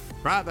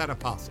 Try that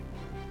apostle.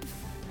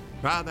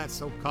 Try that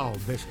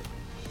so-called bishop.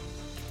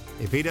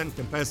 If he doesn't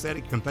confess that,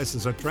 he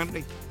confesses a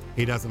Trinity,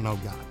 he doesn't know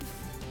God.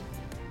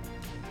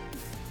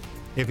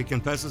 If he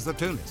confesses the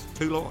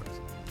two Lords,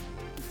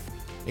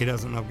 he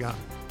doesn't know God.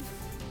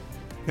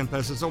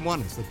 Confesses a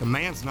oneness, that the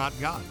man's not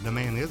God, the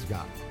man is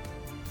God.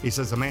 He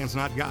says, a man's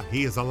not God.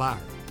 He is a liar.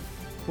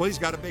 Well, he's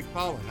got a big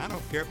following. I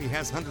don't care if he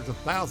has hundreds of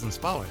thousands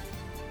following.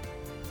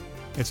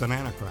 It's an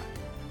Antichrist.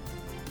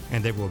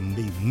 And there will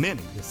be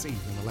many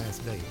deceived in the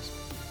last days.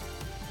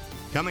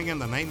 Coming in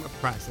the name of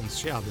Christ and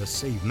shall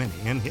deceive many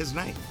in his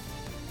name.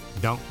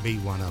 Don't be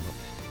one of them.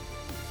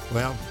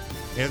 Well,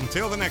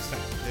 until the next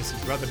time, this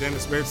is Brother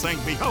Dennis Beard saying,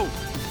 behold,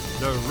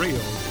 the real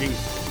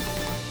Jesus.